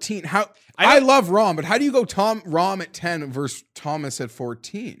 14. I love Rahm, but how do you go Rahm at 10 versus Thomas at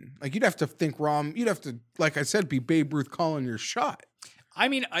 14? Like you'd have to think Rahm. You'd have to, like I said, be Babe Ruth calling your shot. I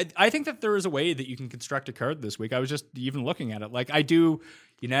mean, I think that there is a way that you can construct a card this week. I was just even looking at it. Like I do,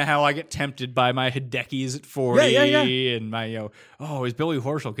 you know how I get tempted by my Hideki's at 40 and my, is Billy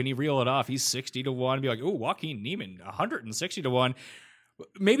Horschel, can he reel it off? He's 60-1. And be like, oh, Joaquin Niemann, 160-1.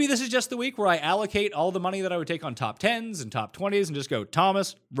 Maybe this is just the week where I allocate all the money that I would take on top 10s and top 20s and just go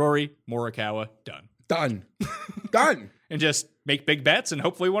Thomas, Rory, Morikawa, done. Done. and just make big bets and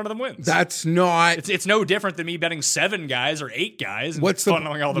hopefully one of them wins. That's not. It's no different than me betting 7 guys or 8 guys and What's the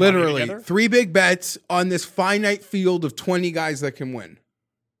funneling all the money literally together. 3 big bets on this finite field of 20 guys that can win.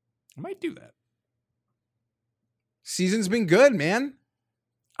 I might do that. Season's been good, man.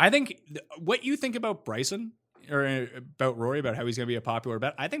 I think what you think about Bryson or about Rory, about how he's going to be a popular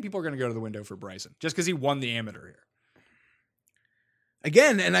bet, I think people are going to go to the window for Bryson just because he won the amateur here.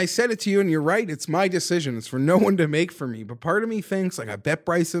 Again, and I said it to you, and you're right. It's my decision. It's for no one to make for me. But part of me thinks, like, I bet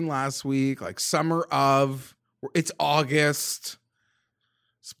Bryson last week, like summer of, it's August.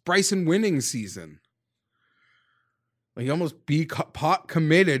 It's Bryson winning season. Like, you almost be pot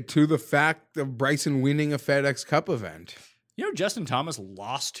committed to the fact of Bryson winning a FedEx Cup event. You know, Justin Thomas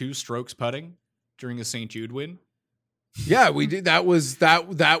lost 2 strokes putting during a St. Jude win. Yeah, we did. That was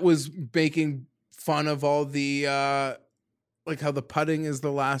making fun of all the like how the putting is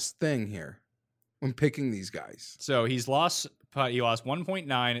the last thing here when picking these guys. So he lost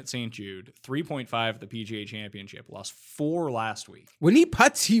 1.9 at St. Jude, 3.5 at the PGA Championship, lost 4 last week. When he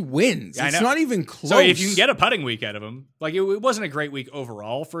putts, he wins. Yeah, it's not even close. So if you can get a putting week out of him, like it wasn't a great week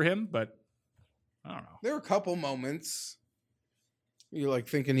overall for him, but I don't know. There were a couple moments you're like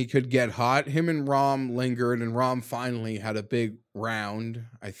thinking he could get hot. Him and Rahm lingered, and Rahm finally had a big round,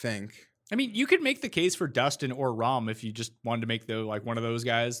 I think. I mean, you could make the case for Dustin or Rahm if you just wanted to make one of those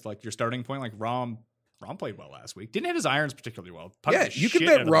guys like your starting point. Like Rahm played well last week. Didn't hit his irons particularly well. Yeah, you could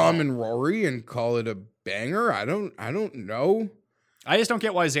bet Rahm and Rory and call it a banger. I don't know. I just don't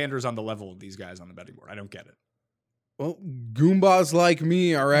get why Xander's on the level of these guys on the betting board. I don't get it. Well, Goombas like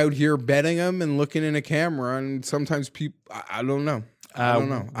me are out here betting them and looking in a camera, and sometimes people, I don't know. I don't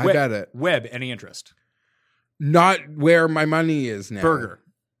know. I bet it. Webb, any interest? Not where my money is now. Berger.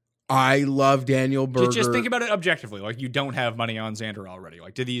 I love Daniel Berger. Just think about it objectively. Like, you don't have money on Xander already.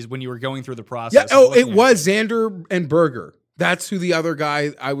 Like, when you were going through the process. Yeah. Oh, it was Xander and Berger. That's who the other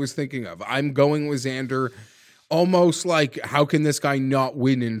guy I was thinking of. I'm going with Xander. Almost like, how can this guy not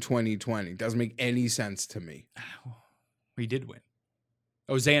win in 2020? Doesn't make any sense to me. He did win.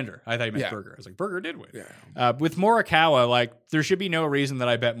 Oh, Xander. I thought you meant Yeah. Berger. I was like, Berger did win. Yeah. With Morikawa, like, there should be no reason that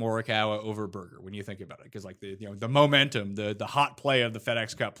I bet Morikawa over Berger when you think about it. Because, like, the momentum, the hot play of the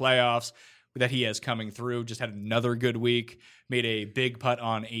FedEx Cup playoffs that he has coming through, just had another good week, made a big putt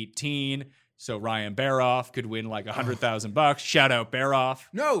on 18. So Ryan Baroff could win like $100,000. Shout out Baroff.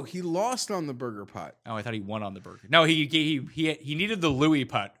 No, he lost on the Berger putt. Oh, I thought he won on the Berger. No, he needed the Louis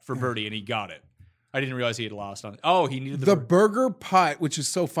putt for birdie, and he got it. I didn't realize he had lost on it. Oh, he needed the Berger putt, which is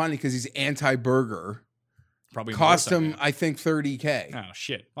so funny because he's anti-Berger. Probably cost him, I think, $30K. Oh,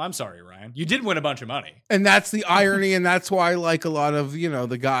 shit. Well, I'm sorry, Ryan. You did win a bunch of money. And that's the irony, and that's why, like, a lot of,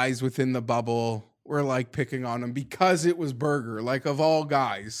 the guys within the bubble were, like, picking on him because it was Berger, like, of all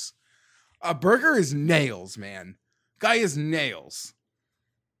guys. Berger is nails, man. Guy is nails.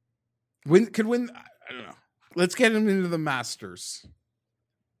 Could win, I don't know. Let's get him into the Masters.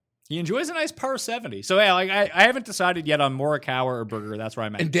 He enjoys a nice par 70. So, yeah, like I haven't decided yet on Morikawa or Berger. That's where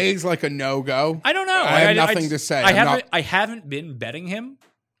I'm at. And Dave's like a no-go. I don't know. I have nothing to say. I haven't been betting him,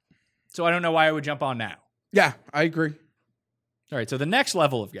 so I don't know why I would jump on now. Yeah, I agree. All right, so the next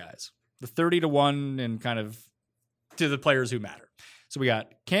level of guys, the 30-1 and kind of to the players who matter. So we got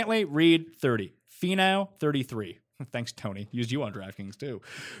Cantlay, Reed, 30. Finau, 33. Thanks, Tony. Used you on DraftKings, too.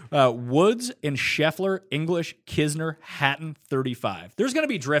 Woods and Scheffler, English, Kisner, Hatton, 35. There's going to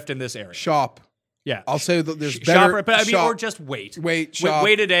be drift in this area. Shop. Yeah. I'll say that there's better. But I mean, or just wait. Shop.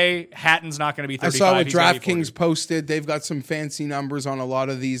 Wait a day. Hatton's not going to be 35. I saw what DraftKings posted. They've got some fancy numbers on a lot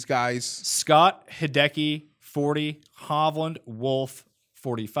of these guys. Scott, Hideki, 40. Hovland, Wolf,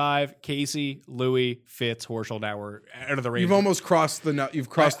 45. Casey, Louis, Fitz, Horschel. Now we're out of the range. You've almost crossed the the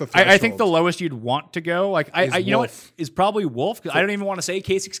threshold. I think the lowest you'd want to go, like you know what, Wolf. is probably Wolf. Because I don't even want to say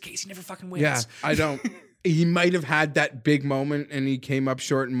Casey because Casey never fucking wins. Yeah, I don't. He might have had that big moment and he came up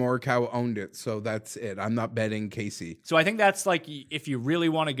short and Morikawa owned it. So that's it. I'm not betting Casey. So I think that's like if you really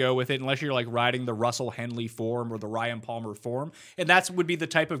want to go with it, unless you're like riding the Russell Henley form or the Ryan Palmer form, and that's would be the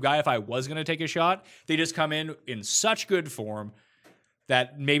type of guy if I was going to take a shot. They just come in such good form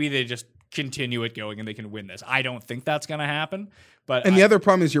that maybe they just continue it going and they can win this. I don't think that's going to happen. But the other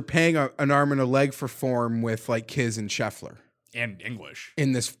problem is you're paying an arm and a leg for form with like Kiz and Scheffler. And English.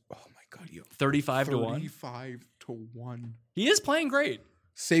 In this, oh my God, 35 to 1. 35 to 1. He is playing great.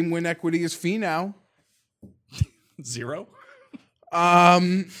 Same win equity as Finau. 0.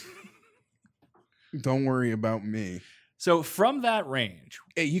 Don't worry about me. So from that range,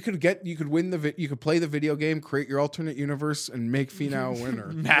 you could play the video game, create your alternate universe, and make Finau a winner.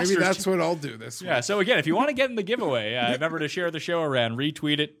 Maybe that's what I'll do this week. Yeah. So again, if you want to get in the giveaway, remember to share the show around,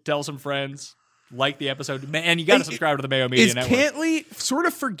 retweet it, tell some friends. like the episode, and you got to subscribe to the Mayo Media Network. Cantley sort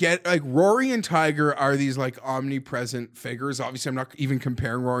of forget, like Rory and Tiger are these like omnipresent figures. Obviously, I'm not even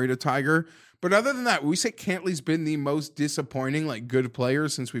comparing Rory to Tiger. But other than that, we say Cantley's been the most disappointing, like good player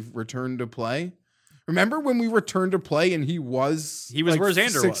since we've returned to play. Remember when we returned to play and he was like where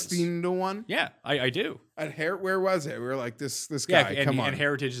Xander 16-1? Yeah, I do. Where was it? We were like, this guy, come on. And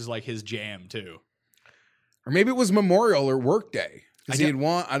Heritage is like his jam too. Or maybe it was Memorial or Workday. Because he had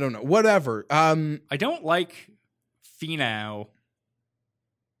won, I don't know. Whatever. I don't like Finau.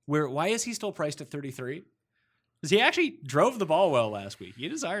 Why is he still priced at 33? Because he actually drove the ball well last week. He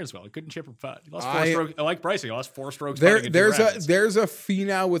hit his irons well. He couldn't chip or putt. He lost 4 strokes. I like Bryson. He lost 4 strokes. There's a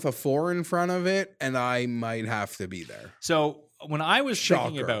Finau with a 4 in front of it, and I might have to be there. So when I was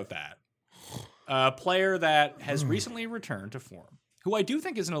thinking about that, a player that has recently returned to form, who I do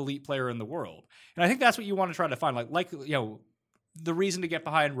think is an elite player in the world, and I think that's what you want to try to find. Like you know, the reason to get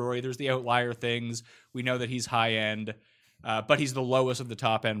behind Rory. There's the outlier things. We know that he's high end, but he's the lowest of the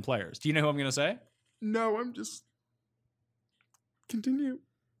top end players. Do you know who I'm going to say? No, I'm just. Continue.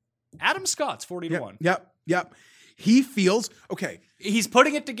 Adam Scott's 40-1. Yep. He feels okay. He's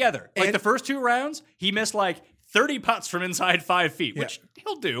putting it together. Like the first 2 rounds, he missed like 30 putts from inside 5 feet, which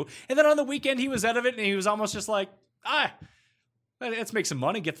he'll do. And then on the weekend, he was out of it, and he was almost just like, let's make some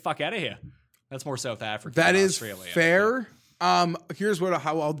money, get the fuck out of here. That's more South Africa. That is Australia. fair. Here's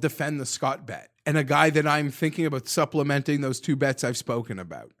how I'll defend the Scott bet, and a guy that I'm thinking about supplementing those 2 bets I've spoken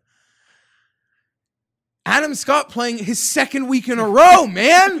about. Adam Scott playing his 2nd week in a row,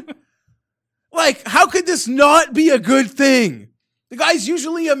 man. Like, how could this not be a good thing? The guy's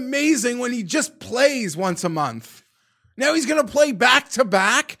usually amazing when he just plays once a month. Now he's going to play back to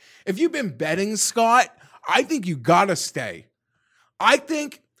back. If you've been betting Scott, I think you got to stay. I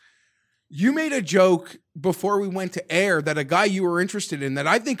think you made a joke before we went to air that a guy you were interested in that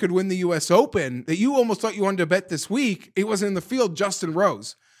I think could win the U.S. Open, that you almost thought you wanted to bet this week, it wasn't in the field, Justin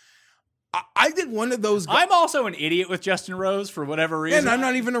Rose. I think one of those guys. I'm also an idiot with Justin Rose for whatever reason. And I'm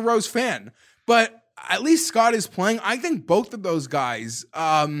not even a Rose fan. But at least Scott is playing. I think both of those guys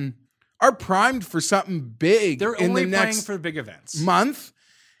are primed for something big. They're in only the playing next for big events. Month.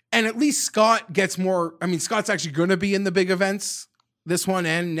 And at least Scott gets more. I mean, Scott's actually going to be in the big events this one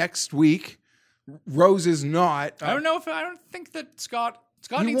and next week. Rose is not. I don't think that Scott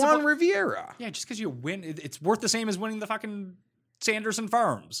he needs won Riviera. Yeah, just because you win, it's worth the same as winning the fucking Sanderson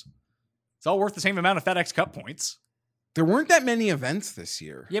Farms. It's all worth the same amount of FedEx Cup points. There weren't that many events this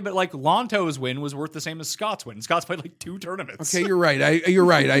year. Yeah, but like Lonto's win was worth the same as Scott's win. Scott's played like 2 tournaments. Okay, you're right. You're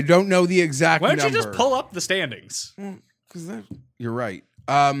right. I don't know the exact number. Why don't you just pull up the standings? You're right.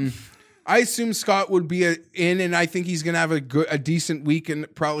 I assume Scott would be in, and I think he's going to have a decent week, and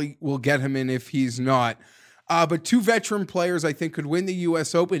probably will get him in if he's not. But 2 veteran players I think could win the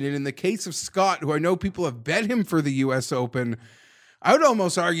U.S. Open, and in the case of Scott, who I know people have bet him for the U.S. Open, I would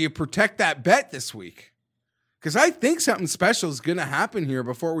almost argue protect that bet this week. Because I think something special is going to happen here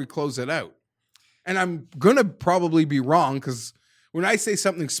before we close it out. And I'm going to probably be wrong because when I say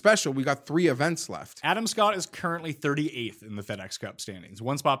something special, we got 3 events left. Adam Scott is currently 38th in the FedEx Cup standings,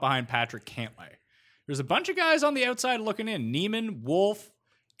 1 spot behind Patrick Cantlay. There's a bunch of guys on the outside looking in. Neiman, Wolf,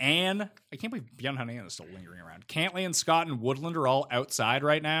 Ann. I can't believe Bjorn Hannan is still lingering around. Cantlay and Scott and Woodland are all outside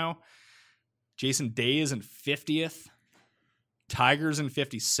right now. Jason Day is in 50th. Tiger's in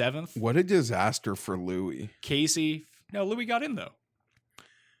 57th. What a disaster for Louis. Casey. No, Louis got in, though.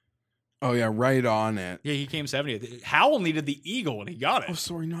 Oh, yeah, right on it. Yeah, he came 70th. Howell needed the eagle when he got it. Oh,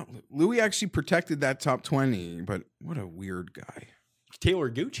 sorry, not Louis actually protected that top 20, but what a weird guy. Taylor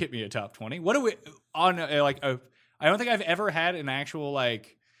Gooch hit me a top 20. What do we on I don't think I've ever had an actual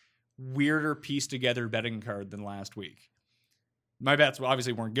like weirder pieced together betting card than last week. My bets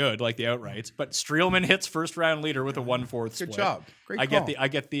obviously weren't good, like the outrights, but Streelman hits first round leader with a 1/4 split. Good job. Great call. I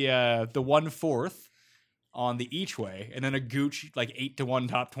get the 1/4 on the each way, and then a Gooch like 8-1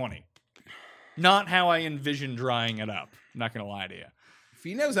 top 20. Not how I envision drying it up. I'm not gonna lie to you.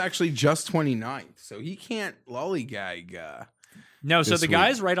 Finau's actually just 29th, so he can't lollygag. No, so the week.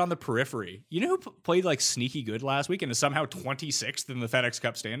 guy's right on the periphery. You know who played like sneaky good last week and is somehow 26th in the FedEx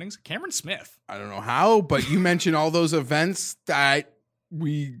Cup standings? Cameron Smith. I don't know how, but you mentioned all those events that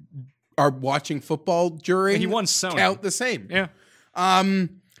we are watching football during. And he won Sony. Count the same. Yeah.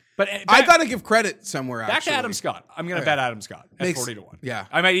 But I got to give credit somewhere, back actually. to Adam Scott. I'm going to bet Adam Scott at 40-1. Yeah.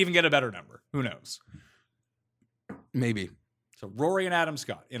 I might even get a better number. Who knows? Maybe. So Rory and Adam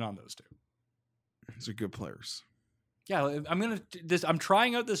Scott in on those 2. Those are good players. Yeah, I'm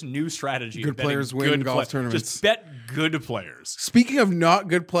trying out this new strategy. Good players win golf tournaments. Just bet good players. Speaking of not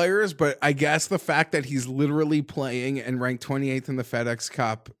good players, but I guess the fact that he's literally playing and ranked 28th in the FedEx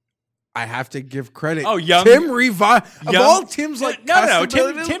Cup I have to give credit. Oh, Young. Tim of Young- all Tim's like no.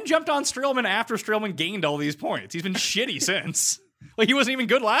 custom- Tim jumped on Streelman after Streelman gained all these points. He's been shitty since. Like he wasn't even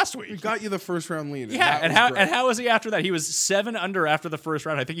good last He week. got you the first round lead. Yeah, That was great. how was he after that? He was 7 under after the first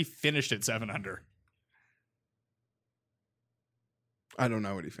round. I think he finished at 7 under. I don't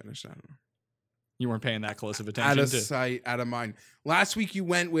know what he finished. I don't know. You weren't paying that close of Out attention of to. sight, out of mind. Last week you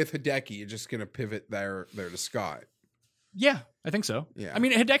went with Hideki. You're just gonna pivot there to Scott. Yeah, I think so. Yeah. I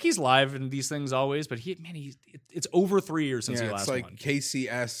mean, Hideki's live in these things always, but it's over 3 years since he Yeah, last it's like won.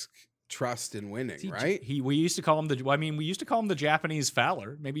 Casey-esque trust in winning, right? We used to call him the Japanese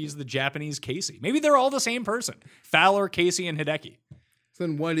Fowler. Maybe he's the Japanese Casey. Maybe they're all the same person. Fowler, Casey, and Hideki.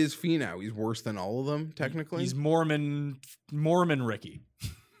 Then what is Finau? He's worse than all of them, technically. He's Mormon Ricky.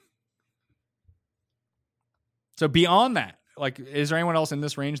 So beyond that, like, is there anyone else in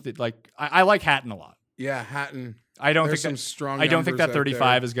this range that like I like Hatton a lot? Yeah, Hatton. I don't There's think some strong. I don't think that numbers out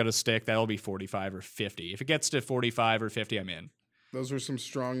 35 there. is going to stick. That'll be 45 or 50. If it gets to 45 or 50, I'm in. Those are some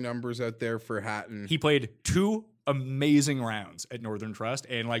strong numbers out there for Hatton. He played 2 amazing rounds at Northern Trust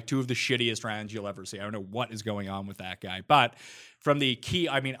and like 2 of the shittiest rounds you'll ever see. I don't know what is going on with that guy, but from the key,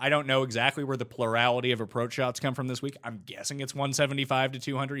 I mean, I don't know exactly where the plurality of approach shots come from this week. I'm guessing it's 175 to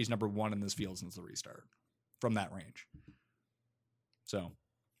 200. He's number 1 in this field since the restart from that range. So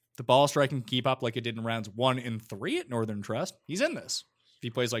the ball striking can keep up like it did in rounds 1 and 3 at Northern Trust. He's in this. If he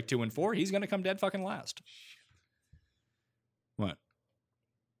plays like 2 and 4, he's going to come dead fucking last. What?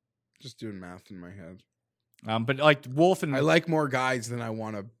 Just doing math in my head. But like Wolf and I like more guys than I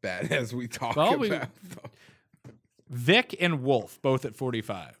want to bet as we talk Well, about. Vic and Wolf both at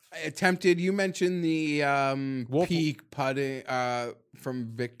 45. I attempted. You mentioned the Wolf- peak putting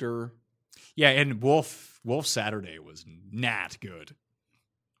from Victor. Yeah, and Wolf Saturday was not good.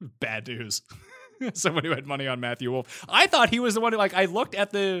 Bad news. Someone who had money on Matthew Wolf. I thought he was the one who, like, I looked at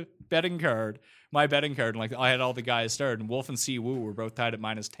the betting card, my betting card, and like I had all the guys started, and Wolf and Si Woo were both tied at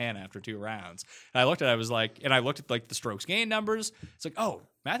 -10 after 2 rounds. And I looked at it, I was like, and I looked at like the strokes gain numbers. It's like, oh,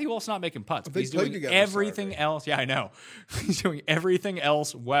 Matthew Wolf's not making putts. But They he's played doing together everything Saturday. else. Yeah, I know. He's doing everything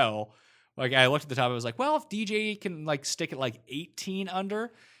else well. Like I looked at the top, I was like, well, if DJ can like stick at like 18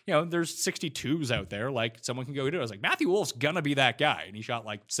 under, you know, there's 62s out there. Like someone can go do it. I was like, Matthew Wolf's gonna be that guy, and he shot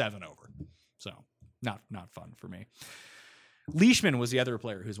like 7 over. So not fun for me. Leishman was the other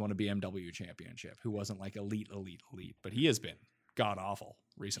player who's won a BMW championship, who wasn't like elite, but he has been god awful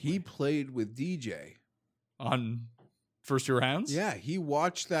recently. He played with DJ On first 2 rounds. Yeah, he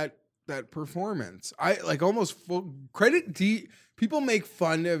watched that performance. I like almost full credit. People make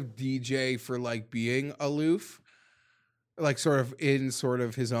fun of DJ for like being aloof, like sort of in sort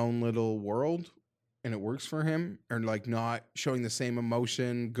of his own little world, and it works for him, or like not showing the same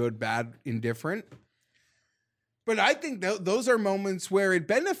emotion, good, bad, indifferent. But I think those are moments where it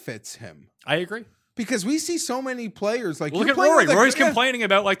benefits him. I agree. Because we see so many players like Well, look you're at playing Rory. with a- Rory's yeah. complaining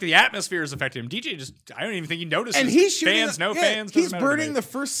about like the atmosphere is affecting him. DJ just, I don't even think he notices. And he's shooting fans, no yeah, fans. He's doesn't matter to burning me. the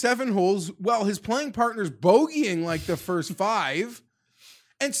first 7 holes while his playing partner's bogeying like the first 5.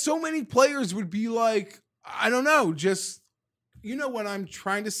 And so many players would be like, I don't know, just, you know what I'm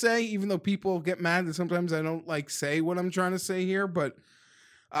trying to say, even though people get mad that sometimes I don't like say what I'm trying to say here, but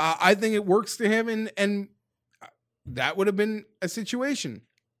I think it works to him, and that would have been a situation.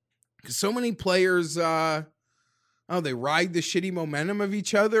 Because so many players, they ride the shitty momentum of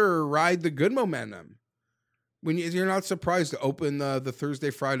each other or ride the good momentum. When you're not surprised to open the Thursday,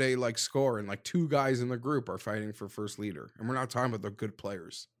 Friday like score and like 2 guys in the group are fighting for first leader. And we're not talking about the good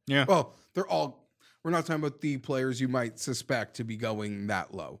players. Yeah. Well, we're not talking about the players you might suspect to be going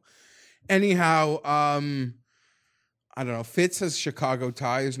that low. Anyhow, I don't know. Fitz has Chicago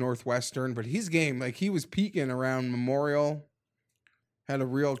ties, Northwestern, but he's game. Like he was peaking around Memorial. Had a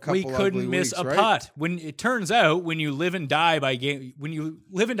real couple. We couldn't ugly miss weeks, a right? putt. When it turns out, when you live and die by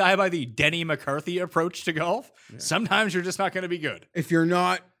the Denny McCarthy approach to golf, sometimes you're just not going to be good. If you're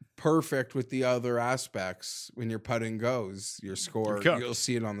not perfect with the other aspects, when your putting goes, your score, You're cooked. you'll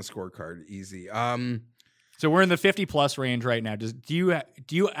see it on the scorecard. Easy. So we're in the 50+ range right now. Do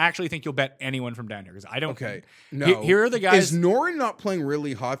you actually think you'll bet anyone from down here? Because I don't. Okay. think- No. Here are the guys. Is Noren not playing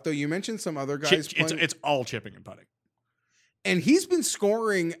really hot though? You mentioned some other guys playing. It's all chipping and putting. And he's been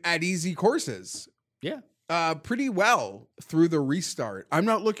scoring at easy courses Yeah. pretty well through the restart. I'm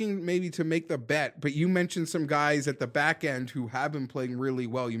not looking maybe to make the bet, but you mentioned some guys at the back end who have been playing really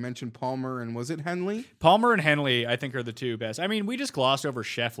well. You mentioned Palmer and was it Henley? Palmer and Henley, I think, are the 2 best. I mean, we just glossed over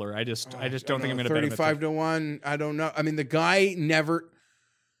Scheffler. I just don't think I'm going to bet him. 35-1. I don't know. I mean, the guy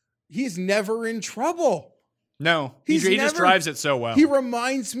he's never in trouble. No, he just never- drives it so well. He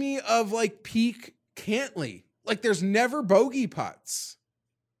reminds me of like peak Cantley. Like there's never bogey putts.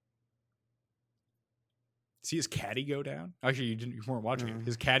 See his caddy go down? Actually, you weren't watching it.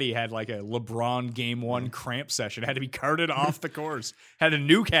 His caddy had like a LeBron game 1 cramp session. Had to be carted off the course. Had a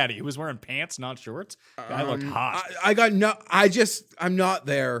new caddy who was wearing pants, not shorts. Guy looked hot. I'm not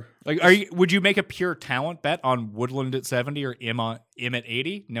there. Like, would you make a pure talent bet on Woodland at 70 or Im at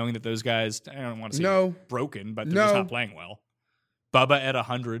 80, knowing that those guys, I don't want to say broken, but they're just not playing well? Bubba at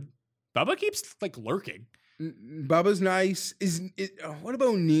 100. Bubba keeps like lurking. Bubba's nice. What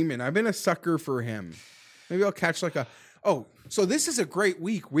about Neiman? I've been a sucker for him. Maybe I'll catch like so this is a great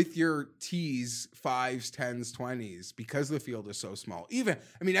week with your tees, 5s, 10s, 20s, because the field is so small.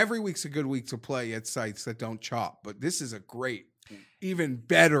 Every week's a good week to play at sites that don't chop, but this is a great, even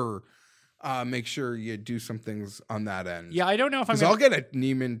better. Make sure you do some things on that end. Yeah, I don't know if I'll get a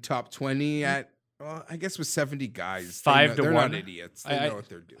Neiman top 20 at, I guess with 70 guys. 5 to 1. They're not idiots. They know what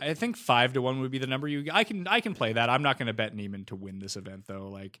they're doing. I think 5 to 1 would be the number I can play that. I'm not going to bet Neiman to win this event though.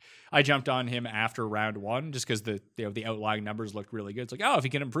 Like I jumped on him after round 1 just because the outlying numbers looked really good. It's like, if he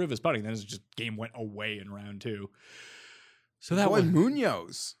can improve his putting, then his just game went away in round 2. So that was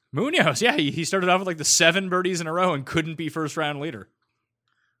Munoz. Yeah, he started off with like the 7 birdies in a row and couldn't be first round leader.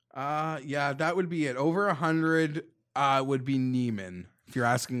 Yeah, that would be it. Over 100 would be Neiman. If you're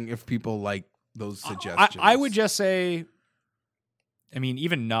asking if people like those suggestions. I would just say,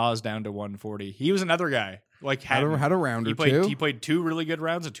 even Nas down to 140. He was another guy. Like had a round or two. He played 2 really good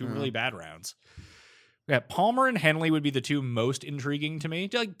rounds and 2 really bad rounds. Yeah, Palmer and Henley would be the 2 most intriguing to me.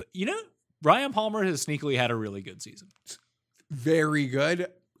 Like, Ryan Palmer has sneakily had a really good season. Very good.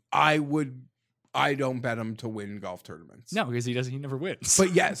 I don't bet him to win golf tournaments. No, because he never wins.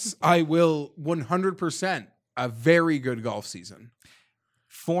 But yes, I will 100%. A very good golf season.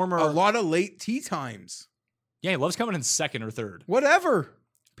 A lot of late tee times. Yeah, he loves coming in 2nd or 3rd. Whatever.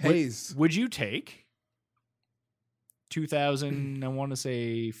 Pays. Would you take 2000, I want to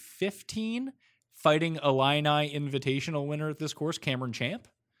say 15, fighting Illini Invitational winner at this course, Cameron Champ?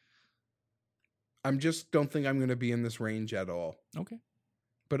 I just don't think I'm going to be in this range at all. Okay.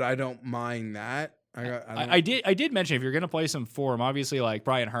 But I don't mind that. I did mention if you're going to play some form, obviously like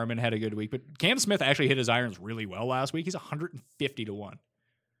Brian Harmon had a good week, but Cam Smith actually hit his irons really well last week. He's 150 to 1.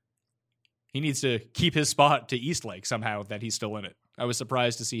 He needs to keep his spot to Eastlake somehow that he's still in it. I was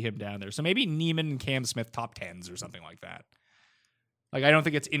surprised to see him down there. So maybe Neiman and Cam Smith top 10s or something like that. Like, I don't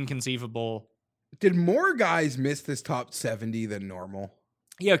think it's inconceivable. Did more guys miss this top 70 than normal?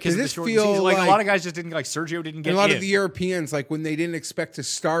 Yeah, because this feels like a lot of guys just didn't, like Sergio didn't get in. A lot of the Europeans, like when they didn't expect to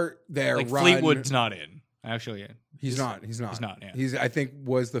start their like run. Fleetwood's not in. Actually, he's not. He's not. Yeah. He's, I think,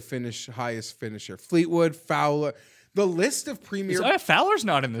 was the highest finisher. Fleetwood, Fowler. The list of premier. Fowler's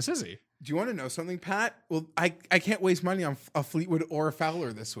not in this, is he? Do you want to know something, Pat? Well, I can't waste money on a Fleetwood or a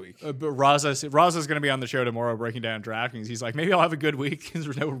Fowler this week. But Raza's going to be on the show tomorrow breaking down DraftKings. He's like, maybe I'll have a good week because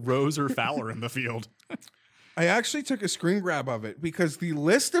there's no Rose or Fowler in the field. I actually took a screen grab of it because the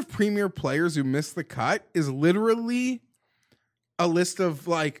list of premier players who missed the cut is literally a list of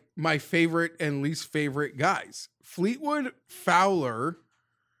like my favorite and least favorite guys. Fleetwood, Fowler,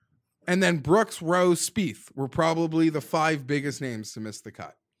 and then Brooks, Rose, Spieth were probably the 5 biggest names to miss the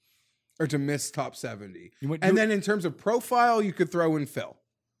cut. Or to miss top 70. And then in terms of profile, you could throw in Phil.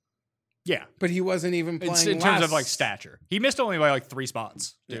 Yeah. But he wasn't even playing in terms of like stature. He missed only by like 3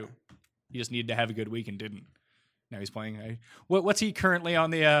 spots, too. Yeah. He just needed to have a good week and didn't. Now he's playing. What's he currently on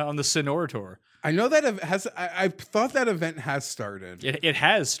the Sonora Tour? I know that I thought that event has started. It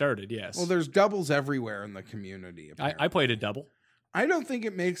has started, yes. Well, there's doubles everywhere in the community. I played a double. I don't think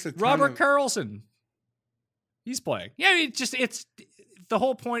it makes a ton Robert Carlson. He's playing. Yeah, it's the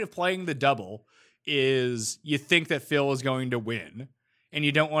whole point of playing the double is you think that Phil is going to win, and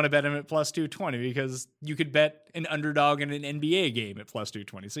you don't want to bet him at plus 220 because you could bet an underdog in an NBA game at plus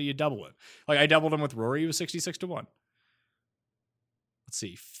 220. So you double it. Like I doubled him with Rory. He was 66 to 1. Let's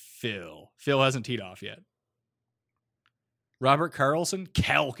see. Phil hasn't teed off yet. Robert Carlson,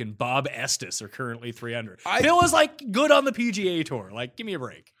 Kelk, and Bob Estes are currently 300. Phil is like good on the PGA Tour. Like, give me a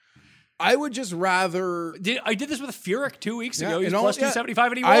break. I would just rather. I did this with Furyk 2 weeks ago. He's plus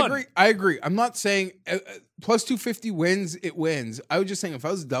 275 and he won. I agree. I'm not saying plus 250 wins, it wins. I was just saying if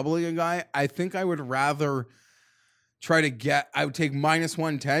I was doubling a guy, I think I would rather try to I would take minus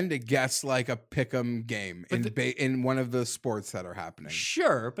 110 to guess like a pick'em game in one of the sports that are happening.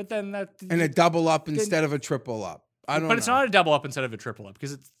 Sure, but then and a double up instead of a triple up. But it's not a double up instead of a triple up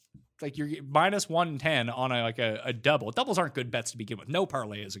because it's like you're minus 110 on a double. Doubles aren't good bets to begin with. No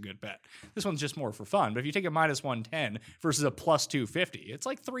parlay is a good bet. This one's just more for fun. But if you take a minus 110 versus a plus 250, it's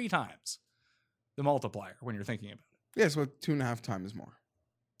like 3 times the multiplier when you're thinking about it. Yeah, so 2.5 times more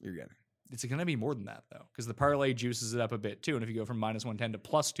you're getting. It's going to be more than that, though, because the parlay juices it up a bit, too. And if you go from minus 110 to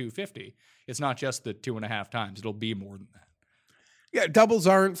plus 250, it's not just the 2.5 times. It'll be more than that. Yeah, doubles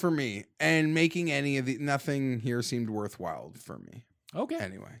aren't for me. And making nothing here seemed worthwhile for me. Okay.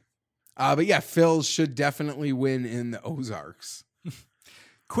 Anyway. But yeah, Phil should definitely win in the Ozarks.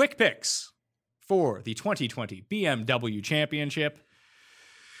 Quick picks for the 2020 BMW Championship.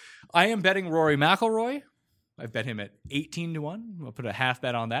 I am betting Rory McIlroy. I've bet him at 18 to 1. I'll put a half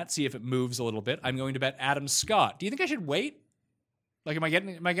bet on that, see if it moves a little bit. I'm going to bet Adam Scott. Do you think I should wait? Like, am I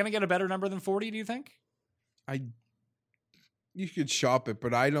going to get a better number than 40, do you think? You could shop it,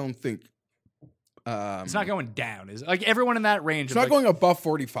 but I don't think it's not going down, is it? Like, everyone in that range. It's not going above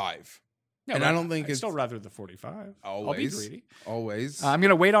 45. No, and I don't think I'd it's still rather the 45. Always. I'll be greedy. Always. I'm going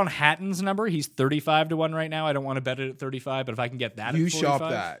to wait on Hatton's number. He's 35 to 1 right now. I don't want to bet it at 35, but if I can get that you at 45. shop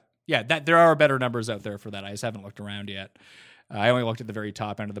that. Yeah, there are better numbers out there for that. I just haven't looked around yet. I only looked at the very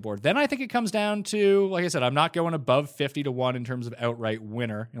top end of the board. Then I think it comes down to, like I said, I'm not going above 50 to 1 in terms of outright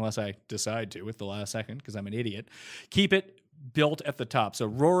winner, unless I decide to at the last second, because I'm an idiot. Keep it built at the top. So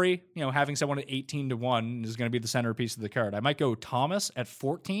Rory, having someone at 18 to 1 is going to be the centerpiece of the card. I might go Thomas at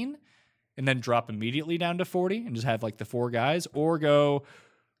 14 and then drop immediately down to 40 and just have like the 4 guys, or go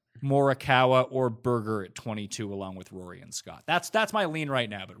Morikawa or Berger at 22 along with Rory and Scott. That's my lean right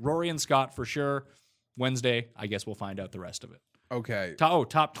now, but Rory and Scott for sure. Wednesday, I guess we'll find out the rest of it. Okay.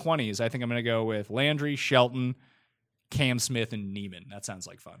 Top 20s. I think I'm going to go with Landry, Shelton, Cam Smith, and Neiman. That sounds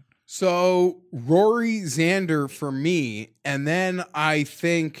like fun. So Rory, Xander for me, and then I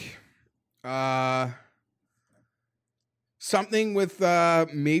think something with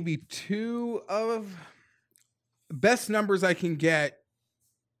maybe 2 of best numbers I can get.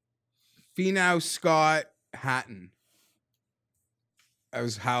 Finau, Scott, Hatton.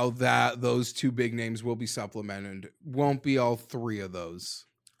 As how those 2 big names will be supplemented. Won't be all 3 of those.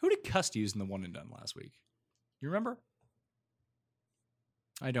 Who did Cust use in the one and done last week? You remember?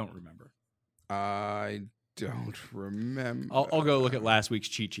 I don't remember. I don't remember. I'll go look at last week's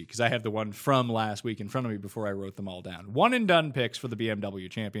cheat sheet because I have the one from last week in front of me before I wrote them all down. One and done picks for the BMW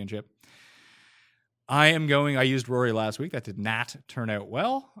Championship. I used Rory last week. That did not turn out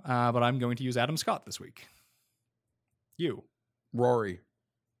well, but I'm going to use Adam Scott this week. You. Rory.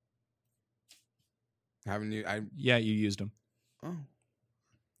 Haven't you? Yeah, you used him. Oh.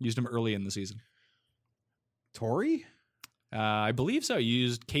 Used him early in the season. Tory? I believe so. You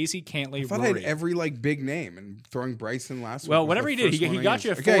used Casey, Cantley, I thought Rory. I had every big name, and throwing Bryson last week. Well, whatever he did, he got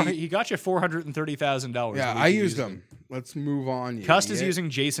you $430,000. Yeah, I used him. Let's move on. Cust is using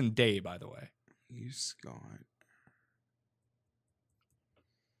Jason Day, by the way. You Scott.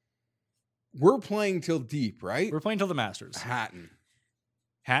 We're playing till deep, right? We're playing till the Masters. Hatton.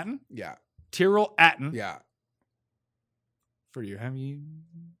 Yeah. Tyrrell Hatton. Yeah. For you, have you?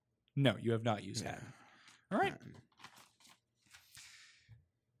 No, you have not used Hatton. All right. Hatton.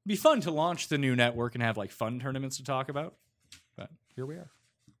 Be fun to launch the new network and have fun tournaments to talk about. But here we are.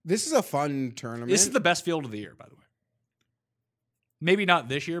 This is a fun tournament. This is the best field of the year, by the way. Maybe not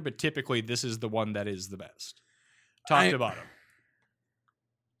this year, but typically this is the one that is the best. Top to bottom.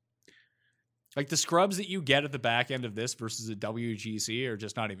 The scrubs that you get at the back end of this versus a WGC are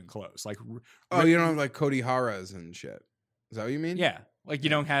just not even close. You don't have Cody Haras and shit. Is that what you mean? Yeah. You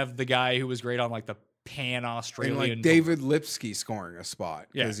don't have the guy who was great on the Pan-Australian. And David Lipsky scoring a spot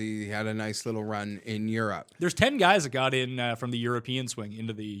because he had a nice little run in Europe. There's 10 guys that got in from the European swing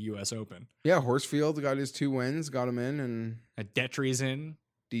into the U.S. Open. Yeah, Horsfield got his 2 wins, got him in, and Detry's in.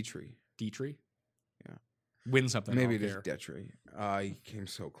 Dietrich. Yeah. Win something. Maybe it is Detry. He came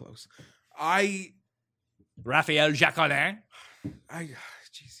so close. Raphael Jacquelin.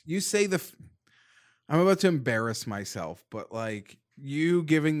 Jeez. You say I'm about to embarrass myself, but you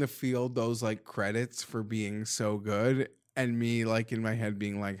giving the field those credits for being so good, and me in my head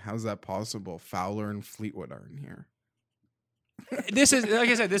being how's that possible? Fowler and Fleetwood are in here. This is, like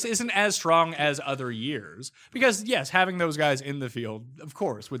I said, this isn't as strong as other years because yes, having those guys in the field, of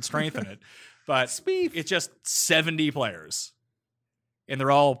course, would strengthen it. But Spieth. It's just 70 players, and they're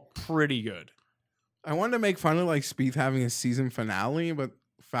all pretty good. I wanted to make fun of Spieth having a season finale, but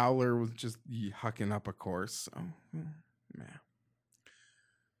Fowler was just hucking up a course. So, man.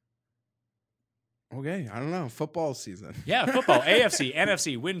 Okay, I don't know. Football season. Yeah, football. AFC,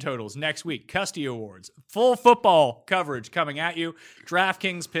 NFC, win totals next week. Custy Awards. Full football coverage coming at you.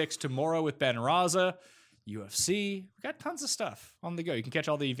 DraftKings picks tomorrow with Ben Raza. UFC. We got tons of stuff on the go. You can catch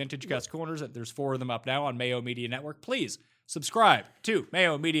all the Vintage Cuts corners. There's 4 of them up now on Mayo Media Network. Please subscribe to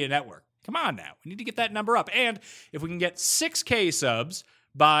Mayo Media Network. Come on now. We need to get that number up. And if we can get 6K subs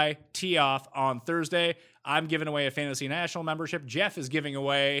by tee off on Thursday, I'm giving away a Fantasy National membership. Jeff is giving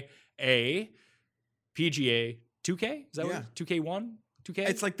away a PGA 2K. Is that Yeah. what 2K1? 2K?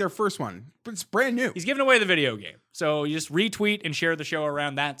 It's like their first one, but it's brand new. He's giving away the video game. So you just retweet and share the show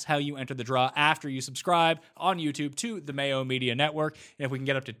around. That's how you enter the draw after you subscribe on YouTube to the Mayo Media Network. And if we can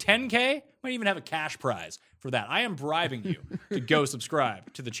get up to 10K, might even have a cash prize for that. I am bribing you to go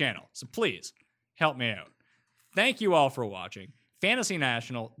subscribe to the channel. So please help me out. Thank you all for watching.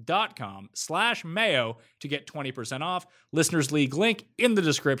 FantasyNational.com/Mayo to get 20% off. Listeners League link in the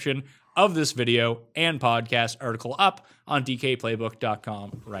description of this video and podcast article up on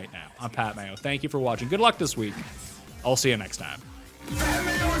DKPlaybook.com right now. I'm Pat Mayo. Thank you for watching. Good luck this week. I'll see you next time. Pat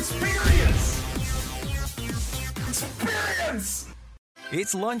Mayo Experience! Experience!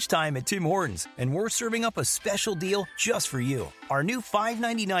 It's lunchtime at Tim Hortons, and we're serving up a special deal just for you. Our new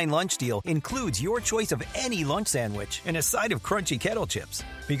 $5.99 lunch deal includes your choice of any lunch sandwich and a side of crunchy kettle chips.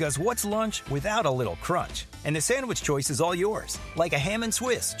 Because what's lunch without a little crunch? And the sandwich choice is all yours, like a ham and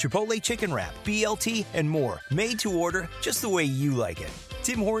Swiss, Chipotle chicken wrap, BLT, and more, made to order just the way you like it.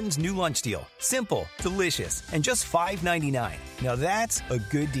 Tim Hortons' new lunch deal. Simple, delicious, and just $5.99. Now that's a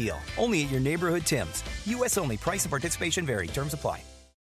good deal. Only at your neighborhood Tim's. U.S. only. Price and participation vary. Terms apply.